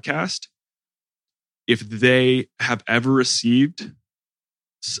the podcast, if they have ever received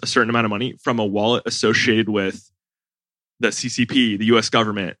a certain amount of money from a wallet associated with the CCP, the US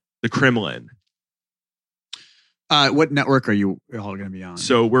government, the Kremlin. What network are you all going to be on?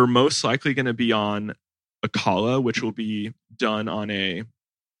 So we're most likely going to be on Akala, which will be done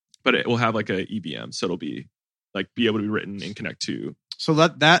but it will have like a EVM. So it'll be be able to be written and connect to. So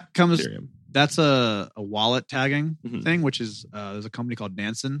that comes, Ethereum. That's a wallet tagging Mm-hmm. thing, which is there's a company called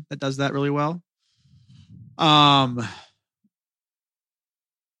Nansen that does that really well.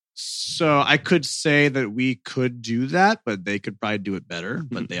 So I could say that we could do that, but they could probably do it better.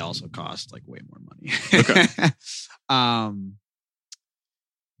 But they also cost like way more money. Okay.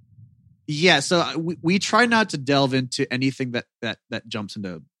 Yeah. So we try not to delve into anything that jumps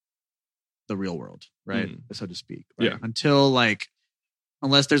into the real world, right? So to speak. Right? Yeah.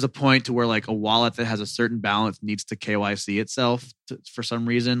 Unless there's a point to where like a wallet that has a certain balance needs to KYC itself for some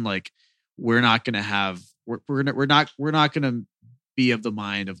reason, like we're not going to be of the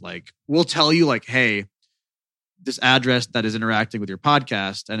mind of like, we'll tell you like, hey, this address that is interacting with your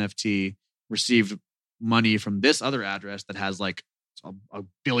podcast NFT received money from this other address that has like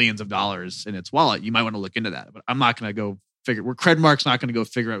billions of dollars in its wallet. You might want to look into that, but I'm not going to go Credmark's not going to go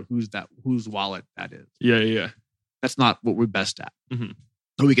figure out whose wallet that is. Yeah. That's not what we're best at. Mm-hmm.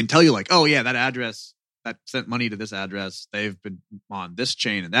 So we can tell you like, oh yeah, that address that sent money to this address, they've been on this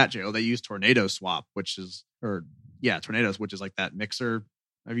chain and that chain. Oh, they use Tornado Swap, Tornadoes, which is like that mixer.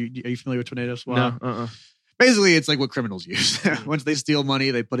 Are you familiar with Tornado Swap? No. Basically, it's like what criminals use. Once they steal money,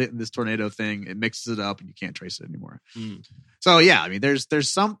 they put it in this tornado thing. It mixes it up, and you can't trace it anymore. So yeah, I mean, there's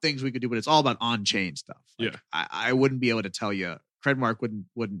some things we could do, but it's all about on-chain stuff. Like, I wouldn't be able to tell you. Credmark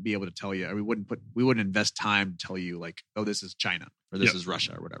wouldn't be able to tell you. Or we wouldn't invest time to tell you like, oh, this is China or this is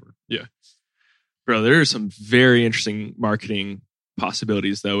Russia or whatever. Yeah, bro, there are some very interesting marketing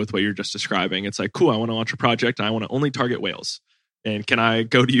possibilities though with what you're just describing. It's like, cool, I want to launch a project and I want to only target whales. And can I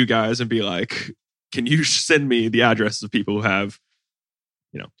go to you guys and be like, can you send me the addresses of people who have,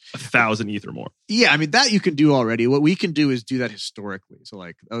 1,000 ETH or more? Yeah, I mean, that you can do already. What we can do is do that historically. So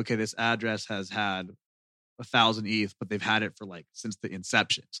like, okay, this address has had 1,000 ETH, but they've had it for like since the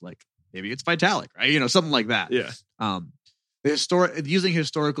inception. So like maybe it's Vitalik, right? Something like that. Yeah. Using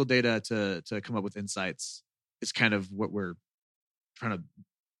historical data to come up with insights is kind of what we're trying to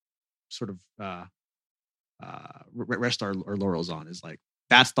sort of rest our laurels on. Is like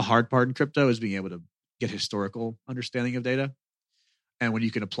that's the hard part in crypto, is being able to get historical understanding of data, and when you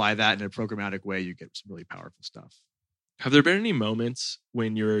can apply that in a programmatic way, you get some really powerful stuff. Have there been any moments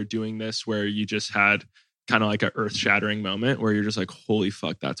when you're doing this where you just had kind of like an earth-shattering moment where you're just like, holy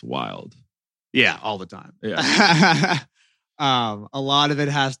fuck, that's wild? Yeah, all the time. Yeah. A lot of it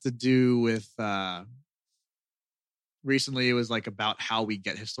has to do with recently it was like about how we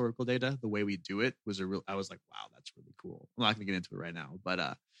get historical data. The way we do it was I was like, wow, that's really cool. I'm not going to get into it right now,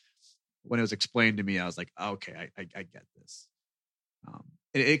 but when it was explained to me, I was like, oh, okay, I get this.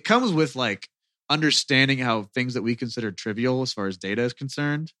 It comes with like understanding how things that we consider trivial as far as data is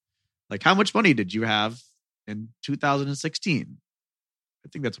concerned, like how much money did you have in 2016? I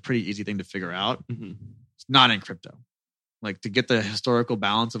think that's a pretty easy thing to figure out. Mm-hmm. It's not in crypto. Like to get the historical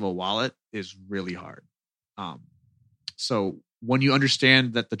balance of a wallet is really hard. So when you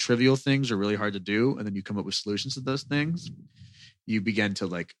understand that the trivial things are really hard to do, and then you come up with solutions to those things, you begin to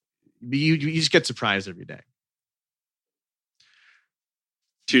like, you just get surprised every day.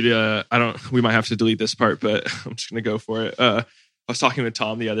 Dude, we might have to delete this part, but I'm just going to go for it. I was talking with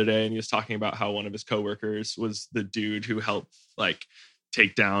Tom the other day, and he was talking about how one of his coworkers was the dude who helped like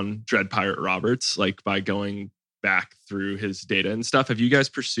take down Dread Pirate Roberts, like by going back through his data and stuff. Have you guys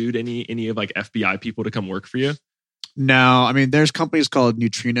pursued any of like FBI people to come work for you? No, I mean, there's companies called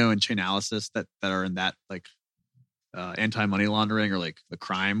Neutrino and Chainalysis that are in that like anti-money laundering or like the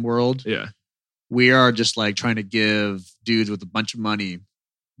crime world. Yeah. We are just like trying to give dudes with a bunch of money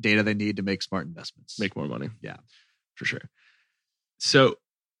data they need to make smart investments. Make more money. Yeah, for sure. So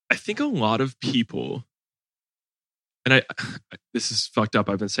I think a lot of people, and this is fucked up,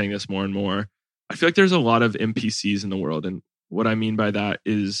 I've been saying this more and more, I feel like there's a lot of NPCs in the world. And what I mean by that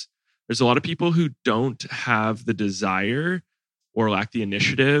is there's a lot of people who don't have the desire or lack the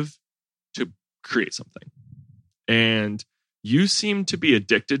initiative to create something. And you seem to be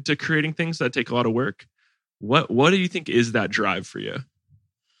addicted to creating things that take a lot of work. What do you think is that drive for you?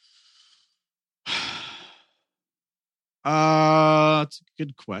 That's a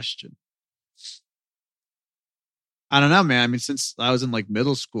good question. I don't know, man. I mean, since I was in like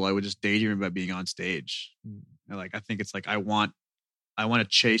middle school, I would just daydream about being on stage. And like, I think it's like I want to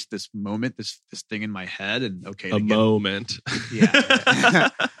chase this moment, this thing in my head, and moment. Yeah.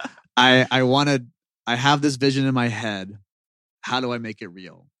 I have this vision in my head. How do I make it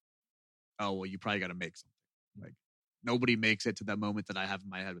real? Oh, well, you probably got to make something. Like nobody makes it to that moment that I have in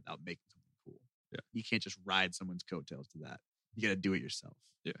my head without making something cool. Yeah. You can't just ride someone's coattails to that. You got to do it yourself.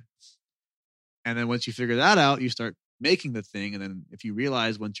 Yeah. And then once you figure that out, you start making the thing. And then if you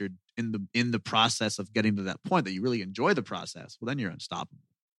realize once you're in the process of getting to that point that you really enjoy the process, well, then you're unstoppable.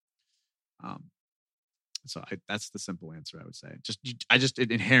 So that's the simple answer I would say.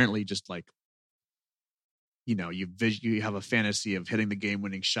 It inherently just like you have a fantasy of hitting the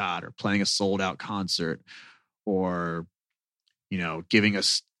game-winning shot or playing a sold-out concert or giving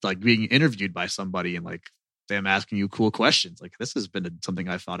us like being interviewed by somebody and like them asking you cool questions. Like this has been something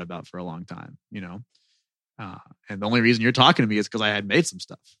I've thought about for a long time, and the only reason you're talking to me is because I had made some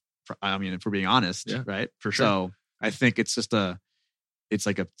stuff. If we're being honest, Yeah, right? for sure. So I think it's just it's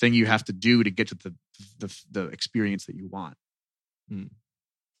like a thing you have to do to get to the experience that you want.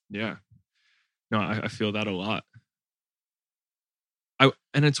 Yeah. No, I feel that a lot.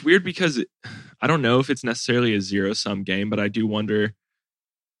 And it's weird because I don't know if it's necessarily a zero-sum game, but I do wonder.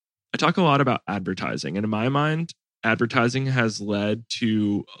 I talk a lot about advertising, and in my mind, advertising has led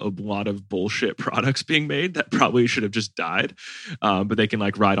to a lot of bullshit products being made that probably should have just died, but they can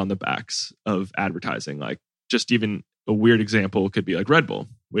like ride on the backs of advertising. Like just even a weird example could be like Red Bull,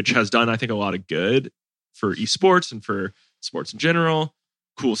 which has done, I think, a lot of good for esports and for sports in general.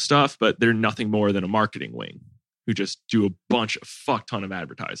 Cool stuff, but they're nothing more than a marketing wing who just do a bunch of fuck ton of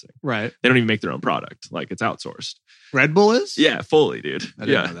advertising. Right. They don't even make their own product. Like it's outsourced. Red Bull is? Yeah, fully, dude. I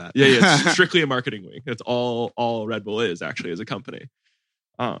didn't know that. Yeah. It's strictly a marketing wing. That's all Red Bull is actually as a company.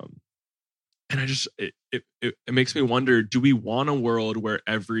 And I just it makes me wonder, do we want a world where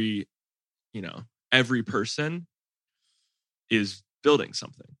every person is building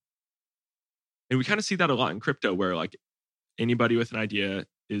something? And we kind of see that a lot in crypto where like anybody with an idea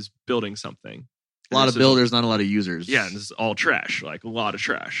is building something. A lot of builders, not a lot of users. Yeah, and this is all trash, like a lot of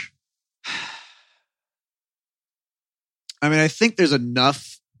trash. I think there's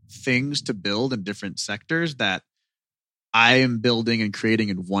enough things to build in different sectors that I am building and creating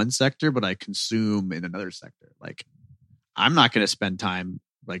in one sector, but I consume in another sector. Like, I'm not going to spend time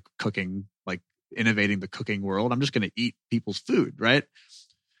like cooking, like innovating the cooking world. I'm just going to eat people's food, right?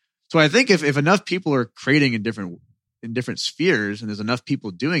 So I think if enough people are creating in different spheres and there's enough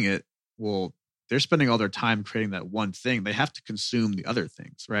people doing it, well, they're spending all their time creating that one thing. They have to consume the other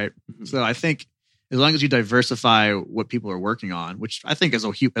things, right? Mm-hmm. So I think as long as you diversify what people are working on, which I think as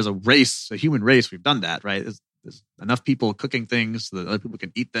a human race, we've done that, right? There's enough people cooking things so that other people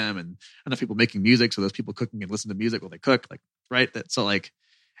can eat them, and enough people making music so those people cooking and listen to music while they cook, like, right? So like,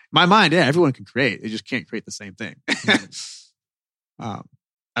 my mind, yeah, everyone can create. They just can't create the same thing. I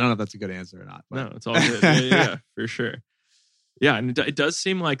don't know if that's a good answer or not. But. No, it's all good. Yeah, for sure. Yeah, and it does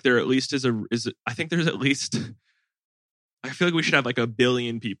seem like there at least I think there's at least, I feel like we should have like 1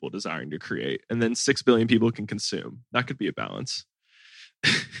 billion people desiring to create, and then 6 billion people can consume. That could be a balance.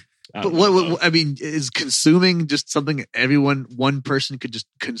 But what is consuming just something one person could just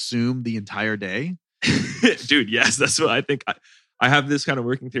consume the entire day? Dude, yes, that's what I think. I have this kind of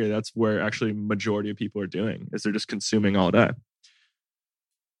working theory. That's where actually majority of people are doing, is they're just consuming all day.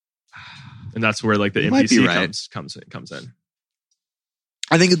 And that's where like the NPC comes in.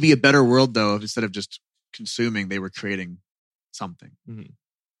 I think it'd be a better world though if instead of just consuming, they were creating something. Mm-hmm.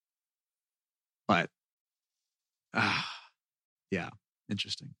 But yeah,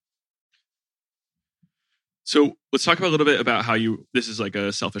 interesting. So let's talk about a little bit about how this is like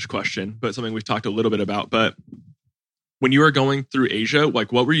a selfish question, but something we've talked a little bit about. But when you were going through Asia,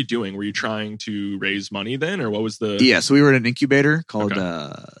 like what were you doing? Were you trying to raise money then, or what was the? Yeah, so we were in an incubator called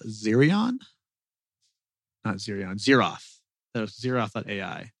Xerion. Not Xerion, Xeroth. That was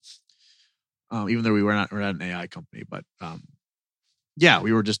Xeroth.ai. Even though we're not an AI company, but yeah,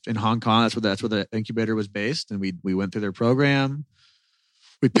 we were just in Hong Kong. That's where the incubator was based, and we went through their program.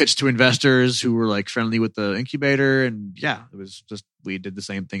 We pitched to investors who were like friendly with the incubator, and yeah, it was just we did the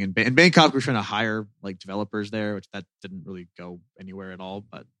same thing in Bangkok. We were trying to hire like developers there, which that didn't really go anywhere at all.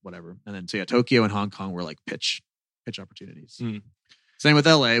 But whatever. And then so yeah, Tokyo and Hong Kong were like pitch opportunities. Mm. Same with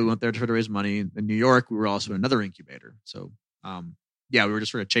LA. We went there to try to raise money. In New York, we were also in another incubator. So yeah, we were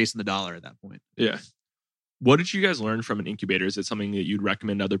just sort of chasing the dollar at that point. Yeah. What did you guys learn from an incubator? Is it something that you'd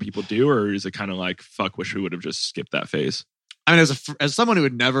recommend other people do, or is it kind of like, fuck, wish we would have just skipped that phase? I mean, as someone who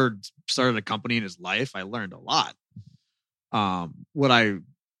had never started a company in his life, I learned a lot. Would I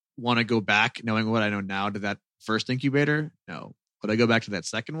want to go back, knowing what I know now, to that first incubator? No. Would I go back to that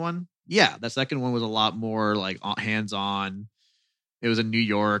second one? Yeah, that second one was a lot more like hands-on. It was in New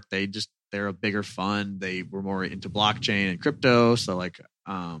York. They're a bigger fund. They were more into blockchain and crypto. So like,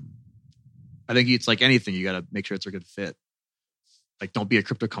 I think it's like anything. You got to make sure it's a good fit. Like, don't be a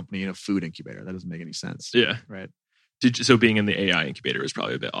crypto company in a food incubator. That doesn't make any sense. Yeah. Right. So being in the AI incubator is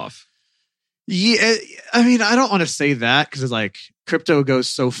probably a bit off. Yeah. I mean, I don't want to say that because it's like crypto goes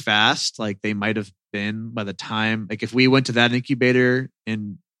so fast. Like they might have been by the time, like if we went to that incubator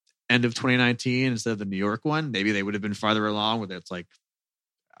in end of 2019 instead of the New York one, maybe they would have been farther along, whether it's like,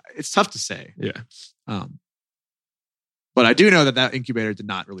 it's tough to say. Yeah. But I do know that incubator did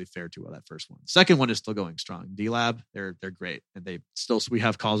not really fare too well, that first one. The second one is still going strong. D-Lab, they're great. And we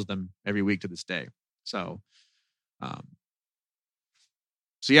have calls with them every week to this day. So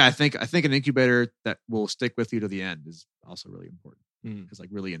yeah, I think an incubator that will stick with you to the end is also really important. Because like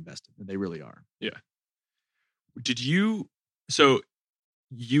really invested, and they really are. Yeah. So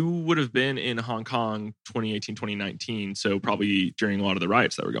you would have been in Hong Kong 2018, 2019. So probably during a lot of the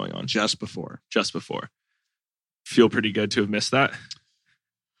riots that were going on. Just before. Feel pretty good to have missed that.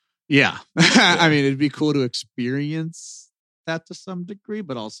 Yeah. I mean, it'd be cool to experience that to some degree,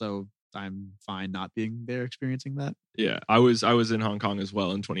 but also I'm fine not being there experiencing that. Yeah. I was in Hong Kong as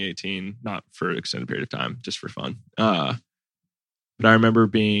well in 2018, not for an extended period of time, just for fun. But I remember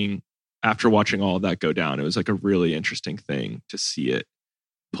after watching all of that go down, it was like a really interesting thing to see it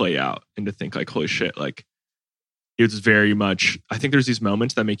play out and to think like, holy shit, like it was very much, I think there's these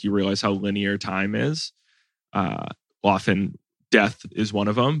moments that make you realize how linear time is. Often death is one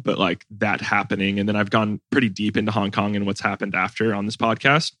of them, but like that happening. And then I've gone pretty deep into Hong Kong and what's happened after on this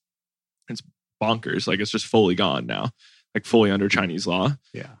podcast. It's bonkers. Like it's just fully gone now, like fully under Chinese law.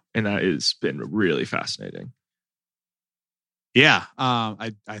 Yeah. And that has been really fascinating. Yeah.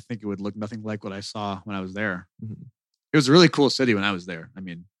 I think it would look nothing like what I saw when I was there. Mm-hmm. It was a really cool city when I was there. I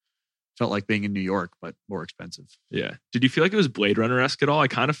mean, felt like being in New York, but more expensive. Yeah. Did you feel like it was Blade Runner-esque at all? I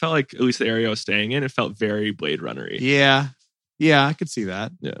kind of felt like, at least the area I was staying in, it felt very Blade Runner-y. Yeah. Yeah, I could see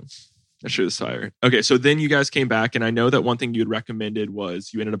that. Yeah. I should have tired. Okay, so then you guys came back, and I know that one thing you had recommended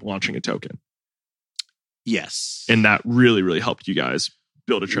was you ended up launching a token. Yes. And that really, really helped you guys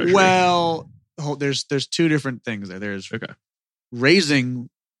build a treasury. Well, there's two different things there. There's raising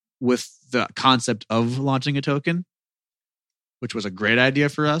with the concept of launching a token, which was a great idea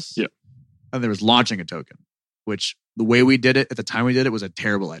for us. Yeah. And there was launching a token, which the way we did it at the time we did it was a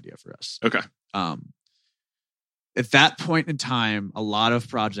terrible idea for us. Okay. At that point in time, a lot of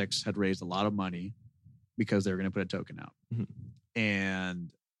projects had raised a lot of money because they were going to put a token out. Mm-hmm.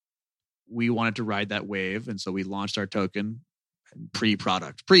 And we wanted to ride that wave. And so we launched our token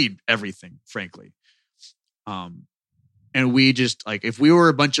pre-product, pre-everything, frankly. And we just like, if we were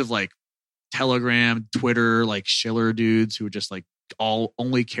a bunch of like Telegram, Twitter, like Schiller dudes who just like all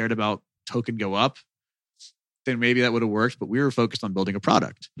only cared about token go up, then maybe that would have worked. But we were focused on building a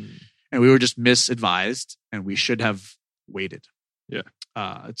product. Mm. And we were just misadvised, and we should have waited. Yeah,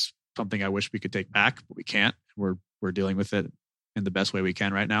 it's something I wish we could take back, but we can't. We're dealing with it in the best way we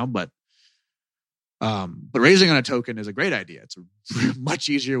can right now. But raising on a token is a great idea. It's a much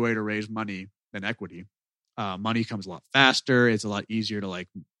easier way to raise money than equity. Money comes a lot faster. It's a lot easier to like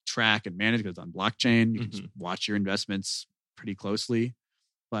track and manage because it's on blockchain. You can watch your investments pretty closely.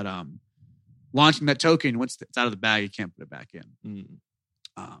 But launching that token, once it's out of the bag, you can't put it back in.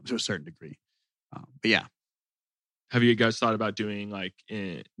 To a certain degree. But yeah. Have you guys thought about doing like,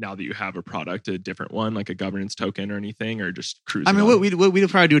 now that you have a product, a different one, like a governance token or anything, or just cruising? I mean, we'd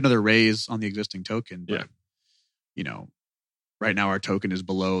probably do another raise on the existing token. But, you know, right now our token is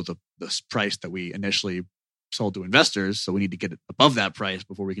below the price that we initially sold to investors. So we need to get it above that price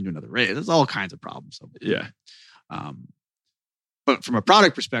before we can do another raise. There's all kinds of problems. So, yeah. But from a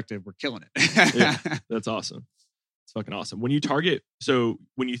product perspective, we're killing it. Yeah, that's awesome. It's fucking awesome. When you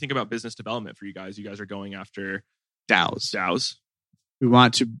think about business development for you guys are going after DAOs.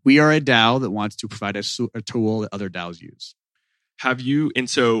 We are a DAO that wants to provide a tool that other DAOs use. Are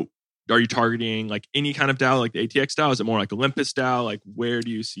you targeting like any kind of DAO, like the ATX DAO? Is it more like Olympus DAO? Like, where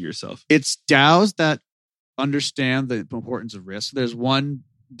do you see yourself? It's DAOs that understand the importance of risk. There's one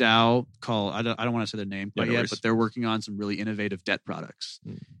DAO called, I don't want to say their name quite yet, but they're working on some really innovative debt products.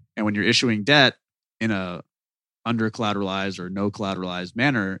 And when you're issuing debt in a under collateralized or no collateralized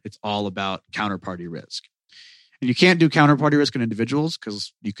manner, it's all about counterparty risk. And you can't do counterparty risk on individuals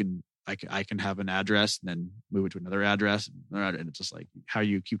because I can have an address and then move it to another address, and it's just like how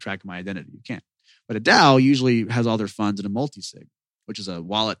you keep track of my identity. You can't. But a DAO usually has all their funds in a multi-sig, which is a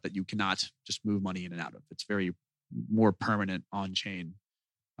wallet that you cannot just move money in and out of. It's very more permanent on-chain,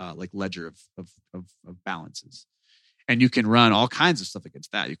 like ledger of balances. And you can run all kinds of stuff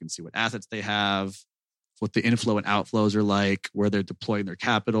against that. You can see what assets they have, what the inflow and outflows are like, where they're deploying their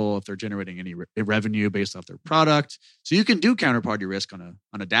capital, if they're generating any revenue based off their product. So you can do counterparty risk on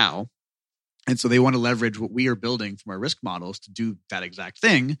a DAO. And so they want to leverage what we are building from our risk models to do that exact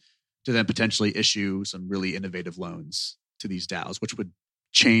thing, to then potentially issue some really innovative loans to these DAOs, which would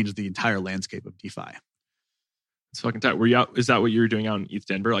change the entire landscape of DeFi. It's fucking tight. Were you out? Is that what you were doing out in ETH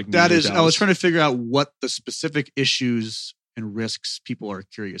Denver? Like that is, DAOs? I was trying to figure out what the specific issues and risks people are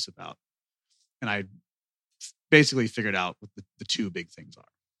curious about. And I basically figured out what the two big things are.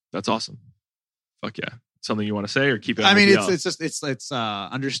 That's awesome. Fuck yeah. something you want to say or keep it? I mean, it's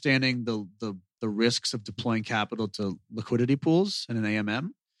understanding the risks of deploying capital to liquidity pools in an AMM,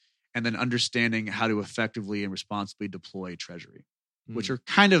 and then understanding how to effectively and responsibly deploy treasury, which are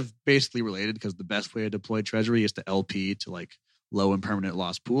kind of basically related, because the best way to deploy treasury is to LP to like low and permanent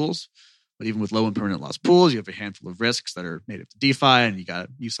loss pools. But even with low and permanent loss pools, you have a handful of risks that are native to DeFi, and you got to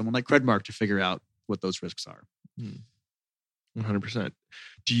use someone like Credmark to figure out what those risks are. 100%.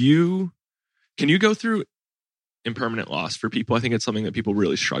 Can you go through impermanent loss for people? I think it's something that people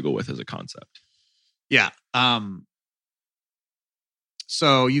really struggle with as a concept. Yeah.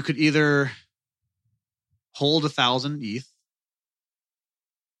 So you could either hold 1,000 ETH,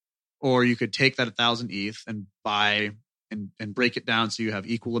 or you could take that 1,000 ETH and buy and break it down so you have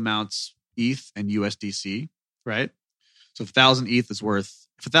equal amounts ETH and USDC, right? So if 1,000 ETH is worth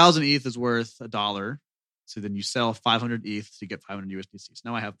 $1, so then you sell 500 ETH to get 500 USDC. So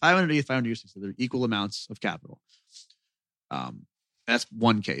now I have 500 ETH, 500 USDC. So they're equal amounts of capital. That's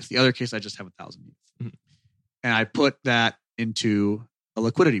one case. The other case, I just have 1,000 ETH, and I put that into a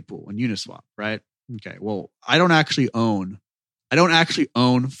liquidity pool in Uniswap, right? Okay. Well, I don't actually own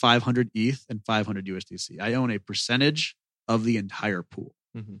 500 ETH and 500 USDC. I own a percentage of the entire pool.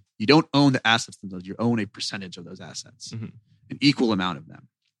 You don't own the assets themselves. You own a percentage of those assets, an equal amount of them.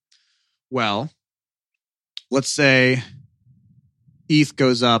 Well, let's say ETH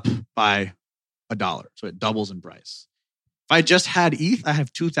goes up by $1, so it doubles in price. If I just had ETH, I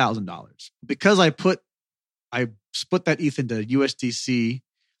have $2,000. Because I split that ETH into USDC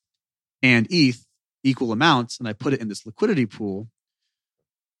and ETH equal amounts, and I put it in this liquidity pool.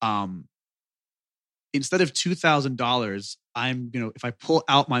 Instead of $2,000, if I pull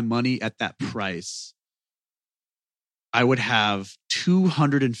out my money at that price, I would have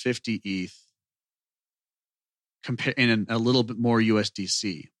 250 ETH and a little bit more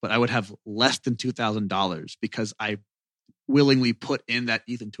USDC, but I would have less than $2,000 because I willingly put in that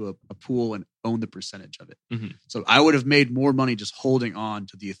ETH into a pool and own the percentage of it. So I would have made more money just holding on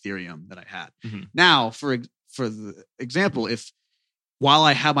to the Ethereum that I had. Now, for the example, if while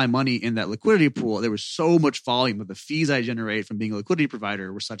I had my money in that liquidity pool, there was so much volume that the fees I generate from being a liquidity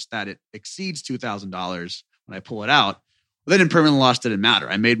provider were such that it exceeds $2,000 when I pull it out. Well, then impermanent loss didn't matter.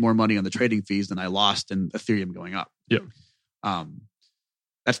 I made more money on the trading fees than I lost in Ethereum going up. Yep.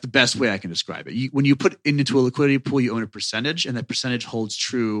 That's the best way I can describe it. When you put it into a liquidity pool, you own a percentage, and that percentage holds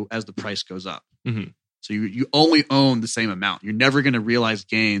true as the price goes up. So you only own the same amount. You're never going to realize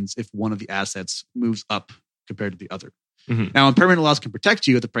gains if one of the assets moves up compared to the other. Now, impermanent loss can protect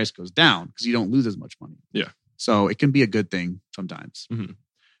you if the price goes down because you don't lose as much money. Yeah. So it can be a good thing sometimes.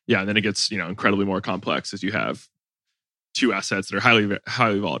 Yeah, and then it gets incredibly more complex as you have two assets that are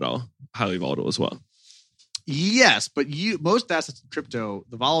highly volatile as well. Yes, but most assets in crypto,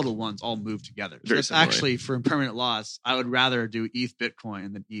 the volatile ones all move together. So it's actually, for impermanent loss, I would rather do ETH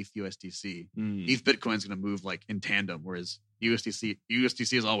Bitcoin than ETH USDC. ETH Bitcoin is going to move like in tandem, whereas USDC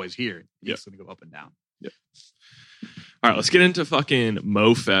is always here. It's going to go up and down. Yep. All right, let's get into fucking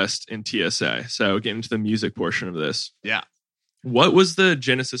MoFest and TSA. So get into the music portion of this. Yeah. What was the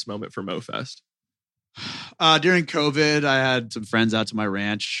genesis moment for MoFest? During COVID, I had some friends out to my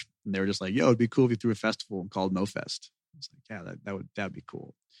ranch, and they were just like, "Yo, it'd be cool if you threw a festival called MoFest." I was like, "Yeah, that'd be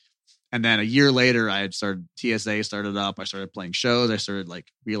cool." And then a year later, TSA started up. I started playing shows. I started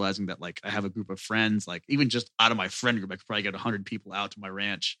like realizing that like I have a group of friends, like even just out of my friend group, I could probably get 100 people out to my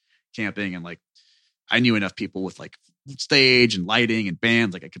ranch camping, and like I knew enough people with like stage and lighting and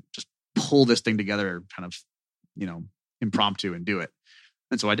bands, like I could just pull this thing together, kind of, impromptu and do it.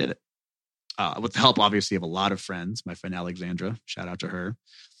 And so I did it. With the help, obviously, of a lot of friends. My friend Alexandra, shout out to her,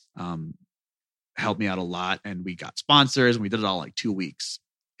 helped me out a lot. And we got sponsors, and we did it all like 2 weeks.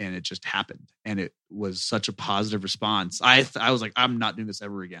 And it just happened. And it was such a positive response. I was like, I'm not doing this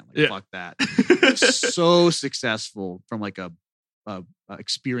ever again. Like, fuck that. So successful from like a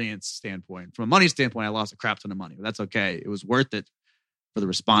experience standpoint. From a money standpoint, I lost a crap ton of money. But that's okay. It was worth it for the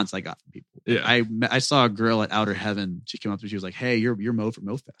response I got from people. Yeah. I saw a girl at Outer Heaven. She came up to me. She was like, "Hey, you're Mo from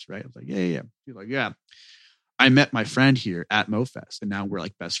MoFest, right?" I was like, yeah. She was like, "Yeah. I met my friend here at MoFest, and now we're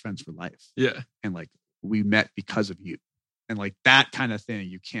like best friends for life." Yeah. And like we met because of you. And like that kind of thing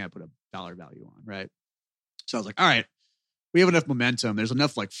you can't put a dollar value on, right? So I was like, all right, we have enough momentum. There's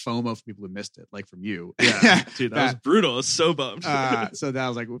enough like FOMO for people who missed it, like from you. Yeah, dude, that was brutal. I was so bummed. So that I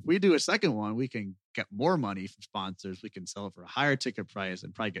was like, if we do a second one, we can get more money from sponsors. We can sell it for a higher ticket price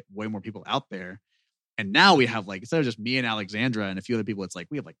and probably get way more people out there. And now we have like, instead of just me and Alexandra and a few other people, it's like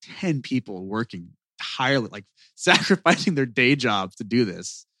we have like 10 people working tirelessly, like sacrificing their day jobs to do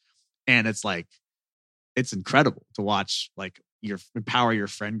this. And it's like, it's incredible to watch, like empower your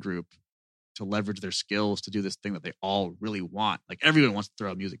friend group to leverage their skills to do this thing that they all really want. Like everyone wants to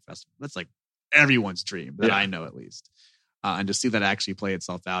throw a music festival. That's like everyone's dream that I know, at least. And to see that actually play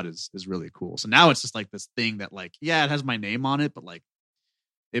itself out is really cool. So now it's just like this thing that like, yeah, it has my name on it, but like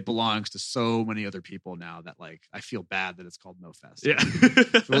it belongs to so many other people now that like I feel bad that it's called MoFest. Yeah.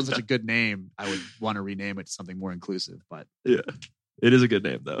 If it wasn't such a good name, I would want to rename it to something more inclusive. But yeah, it is a good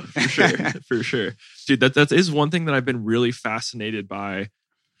name though, for sure. For sure. Dude, that is one thing that I've been really fascinated by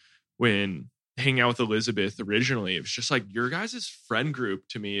when hanging out with Elizabeth originally. It was just like your guys' friend group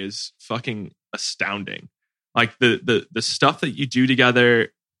to me is fucking astounding. Like the stuff that you do together,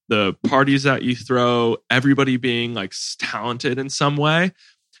 the parties that you throw, everybody being like talented in some way.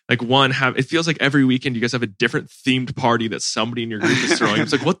 Like it feels like every weekend you guys have a different themed party that somebody in your group is throwing.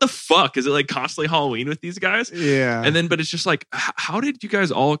 It's like, what the fuck? Is it like constantly Halloween with these guys? Yeah. And then, but it's just like, how did you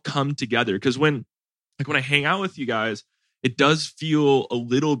guys all come together? Because when I hang out with you guys, it does feel a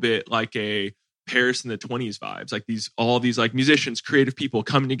little bit like a Paris in the 20s vibes. Like all these like musicians, creative people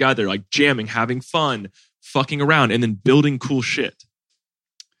coming together, like jamming, having fun, fucking around, and then building cool shit.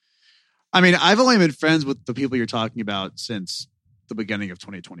 I mean, I've only been friends with the people you're talking about since the beginning of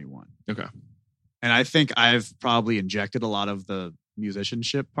 2021. Okay. And I think I've probably injected a lot of the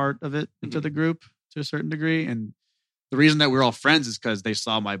musicianship part of it into the group to a certain degree. And the reason that we're all friends is because they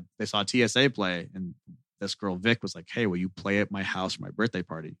saw TSA play, and this girl Vic was like, "Hey, will you play at my house for my birthday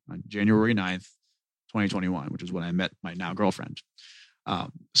party on January 9th, 2021, which is when I met my now girlfriend."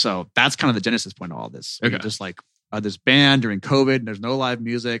 So that's kind of the genesis point of all this. Okay. We just like this band during COVID, there's no live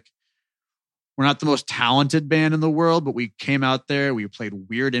music. We're not the most talented band in the world, but we came out there, we played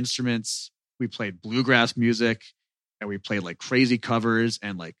weird instruments, we played bluegrass music, and we played like crazy covers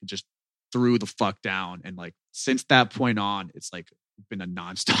and like just threw the fuck down. And like since that point on, it's like been a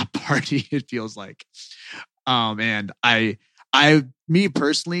nonstop party, it feels like. And me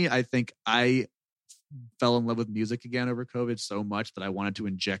personally, I think I fell in love with music again over COVID so much that I wanted to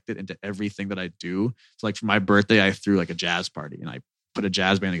inject it into everything that I do. So like for my birthday, I threw like a jazz party and I put a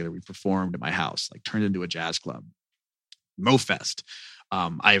jazz band together. We performed at my house, like turned into a jazz club. MoFest.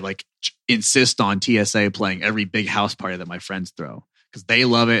 I like insist on TSA playing every big house party that my friends throw because they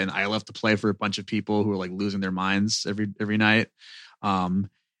love it. And I love to play for a bunch of people who are like losing their minds every night. And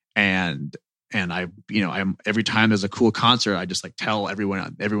I'm every time there's a cool concert, I just like tell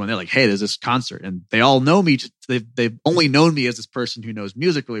everyone there like, hey, there's this concert, and they all know me. They've only known me as this person who knows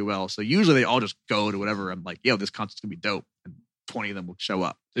music really well. So usually they all just go to whatever. I'm like, yo, this concert's gonna be dope, and 20 of them will show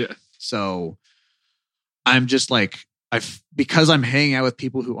up. Yeah. So I'm just like, because I'm hanging out with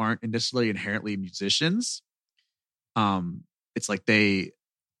people who aren't necessarily inherently musicians. It's like they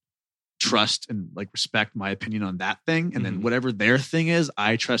trust and like respect my opinion on that thing, and then whatever their thing is,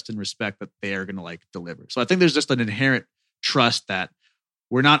 I trust and respect that they are going to like deliver. So I think there's just an inherent trust that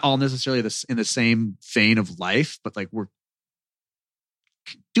we're not all necessarily in the same vein of life, but like we're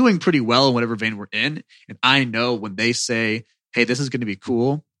doing pretty well in whatever vein we're in. And I know when they say, hey, this is going to be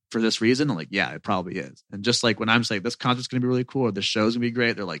cool for this reason, I'm like, yeah, it probably is. And just like when I'm saying this concert's going to be really cool or this show's going to be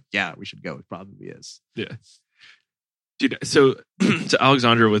great, they're like, yeah, we should go. It probably is. Yeah. Dude, so to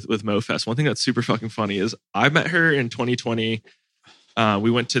Alexandra with MoFest, one thing that's super fucking funny is I met her in 2020. We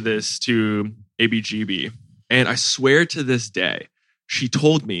went to ABGB, and I swear to this day, she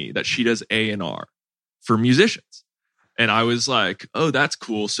told me that she does A&R for musicians. And I was like, oh, that's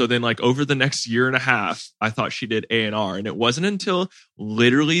cool. So then like over the next year and a half, I thought she did A&R. And it wasn't until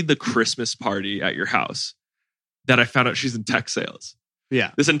literally the Christmas party at your house that I found out she's in tech sales.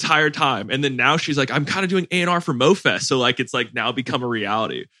 Yeah. This entire time. And then now she's like, I'm kind of doing A&R for MoFest. So like, it's like now become a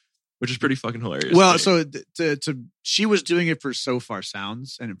reality, which is pretty fucking hilarious. Well, so she was doing it for So Far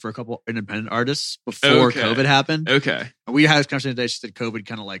Sounds and for a couple independent artists before COVID happened. Okay. And we had this conversation today. She said COVID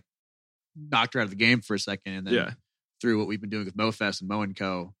kind of like knocked her out of the game for a second. And then through what we've been doing with MoFest and Mo &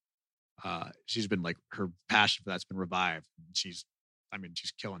 Co., she's been like, her passion for that's been revived. She's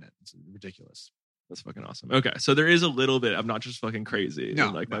killing it. It's ridiculous. That's fucking awesome. Okay, so there is a little bit. I'm not just fucking crazy.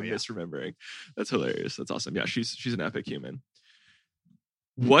 I'm misremembering. That's hilarious. That's awesome. Yeah, she's an epic human.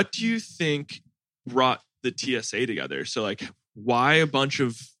 What do you think brought the TSA together? So like, why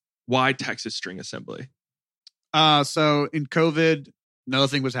Texas String Assembly? So in COVID, another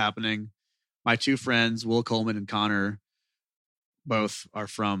thing was happening. My two friends, Will Coleman and Connor, both are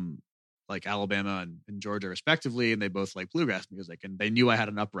from like Alabama and Georgia respectively, and they both like bluegrass music, and they knew I had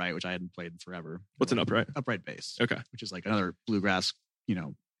an upright, which I hadn't played in forever. What's an upright? Upright bass. Okay. Which is like another bluegrass,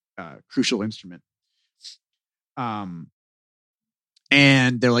 crucial instrument. And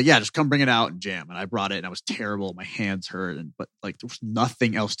they're like, yeah, just come bring it out and jam. And I brought it, and I was terrible. My hands hurt, but like there was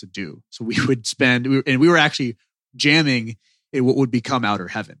nothing else to do. So we would we were actually jamming what would become Outer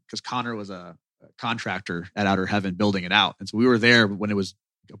Heaven, because Connor was a contractor at Outer Heaven building it out. And so we were there when it was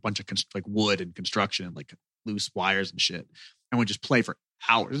a bunch of like wood and construction and like loose wires and shit. And we just play for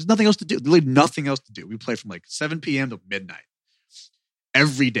hours. There's nothing else to do. Literally nothing else to do. We play from like 7 p.m. to midnight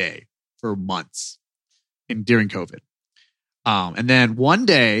every day for months during COVID. And then one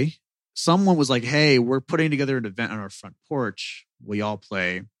day someone was like, hey, we're putting together an event on our front porch. We all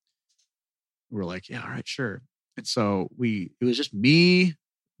play. We're like, yeah, all right, sure. And so it was just me,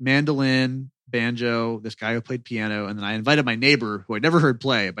 mandolin, banjo, this guy who played piano. And then I invited my neighbor who I'd never heard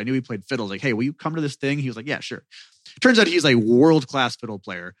play, but I knew he played fiddle. I was like, hey, will you come to this thing? He was like, yeah, sure. Turns out he's a world-class fiddle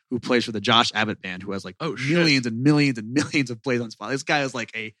player who plays for the Josh Abbott band, who has like millions and millions and millions of plays on Spotify. This guy is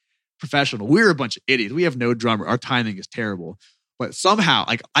like a professional. We're a bunch of idiots. We have no drummer. Our timing is terrible. But somehow,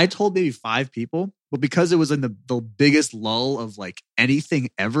 like I told maybe 5 people, but because it was in the biggest lull of like anything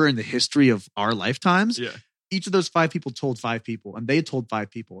ever in the history of our lifetimes, each of those 5 people told 5 people, and they told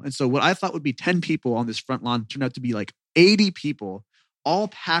 5 people. And so what I thought would be 10 people on this front lawn turned out to be like 80 people, all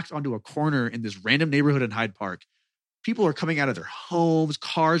packed onto a corner in this random neighborhood in Hyde Park. People are coming out of their homes.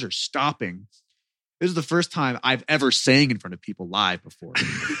 Cars are stopping. This is the first time I've ever sang in front of people live before.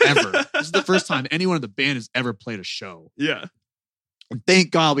 Ever. This is the first time anyone in the band has ever played a show. Yeah. And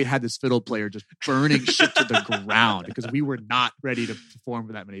thank God we had this fiddle player just burning shit to the ground, because we were not ready to perform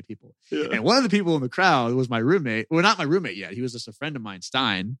for that many people. Yeah. And one of the people in the crowd was my roommate. Well, not my roommate yet. He was just a friend of mine,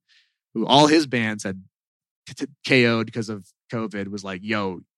 Stein, who all his bands had KO'd because of COVID, was like,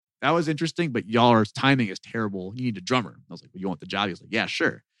 yo, that was interesting, but y'all's timing is terrible. You need a drummer. I was like, well, you want the job? He was like, yeah,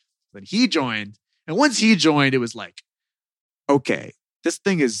 sure. Then he joined. And once he joined, it was like, okay, this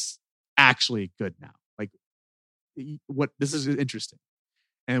thing is actually good now. This is interesting.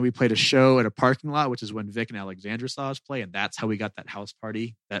 And we played a show at a parking lot, which is when Vic and Alexandra saw us play. And that's how we got that house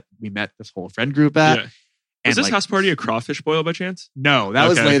party that we met this whole friend group at. Yeah. Was this house party a crawfish boil by chance? No, that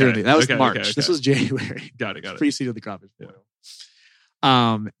was later. That was March. Okay. This was January. Got it. Preceded the crawfish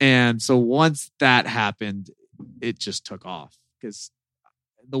boil. And so once that happened, it just took off, because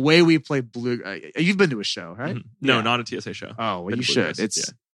the way we play blue, you've been to a show, right? Mm-hmm. No, not a TSA show. Oh, well, you should.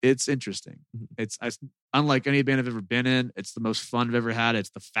 It's interesting. It's unlike any band I've ever been in. It's the most fun I've ever had.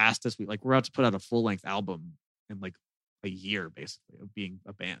 It's the fastest. We're about to put out a full length album in like a year, basically, of being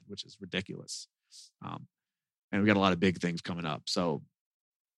a band, which is ridiculous. And we got a lot of big things coming up. So,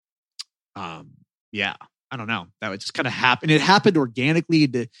 yeah, I don't know. That would just kind of happen. It happened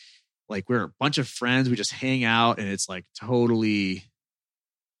organically. We're a bunch of friends. We just hang out, and it's like totally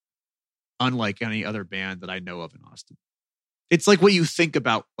unlike any other band that I know of in Austin. It's like what you think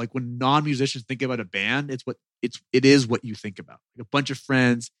about, like when non-musicians think about a band, it is what you think about. Like a bunch of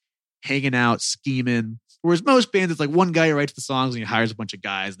friends hanging out, scheming. Whereas most bands, it's like one guy who writes the songs and he hires a bunch of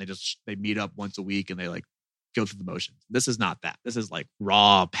guys and they meet up once a week and they like go through the motions. This is not that. This is like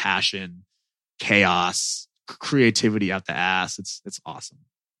raw passion, chaos, creativity out the ass. It's awesome.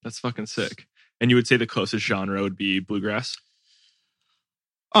 That's fucking sick. And you would say the closest genre would be bluegrass?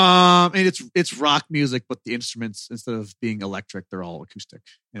 And it's rock music, but the instruments, instead of being electric, they're all acoustic.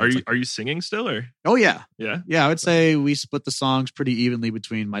 And are you singing still, or? Oh yeah. Yeah. I would say we split the songs pretty evenly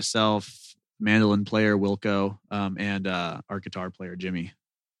between myself, mandolin player Wilco, and our guitar player Jimmy.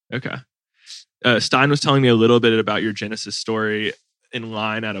 Okay. Stein was telling me a little bit about your Genesis story in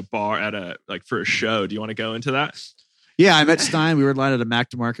line at a bar for a show. Do you want to go into that? Yeah, I met Stein. We were in line at a Mac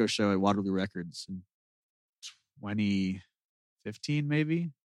DeMarco show at Waterloo Records in 2015,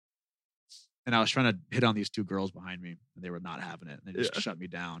 maybe. And I was trying to hit on these 2 girls behind me, and they were not having it. And they just shut me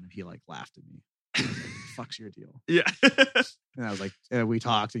down, and he like laughed at me. I was like, fuck's your deal? Yeah. And I was like, we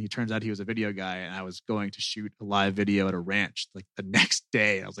talked, and he turns out he was a video guy, and I was going to shoot a live video at a ranch like the next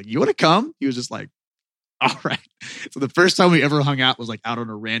day. I was like, you want to come? He was just like, all right. So the first time we ever hung out was like out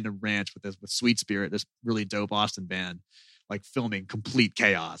on a random ranch with Sweet Spirit, this really dope Austin band, like filming complete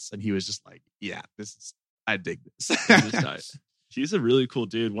chaos. And he was just like, yeah, I dig this. He's a really cool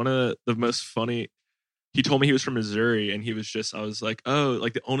dude. One of the most funny, he told me he was from Missouri, and I was like, oh,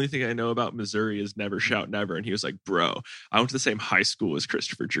 like the only thing I know about Missouri is never shout never. And he was like, bro, I went to the same high school as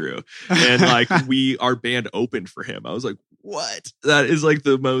Christopher Drew. And like our band opened for him. I was like, what? That is like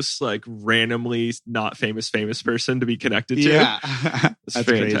the most like randomly not famous person to be connected to. Yeah. It's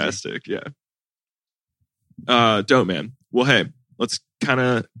fantastic. Crazy. Yeah. Dope, man. Well, hey, let's kind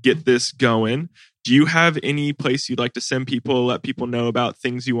of get this going. Do you have any place you'd like to send people, let people know about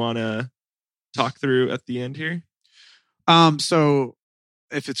things you want to talk through at the end here? So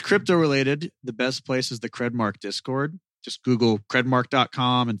if it's crypto related, the best place is the Credmark Discord. Just Google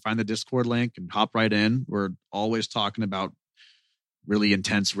credmark.com and find the Discord link and hop right in. We're always talking about really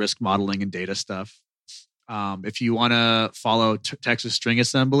intense risk modeling and data stuff. If you want to follow Texas String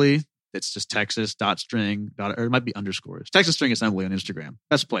Assembly, it's just texas.string. Or it might be underscores. Texas String Assembly on Instagram.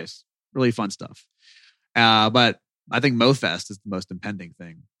 Best place. Really fun stuff. But I think MoFest is the most impending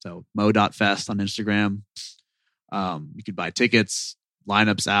thing. So mo.fest on Instagram. You could buy tickets,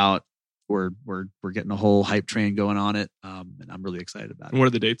 lineups out. We're getting a whole hype train going on it. And I'm really excited about it. And what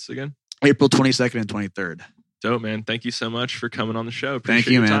are the dates again? April 22nd and 23rd. Dope, man. Thank you so much for coming on the show. Thank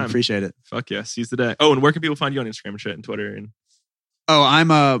you, your man. time. Appreciate it. Fuck yeah. Seize the day. Oh, and where can people find you on Instagram and shit and Twitter? And I'm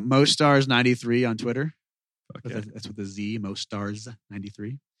Mostars93 on Twitter. fuck yeah. That's with a Z,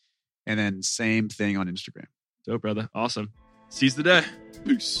 Mostars93. And then same thing on Instagram. Dope, brother. Awesome. Seize the day.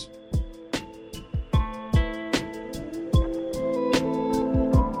 Peace.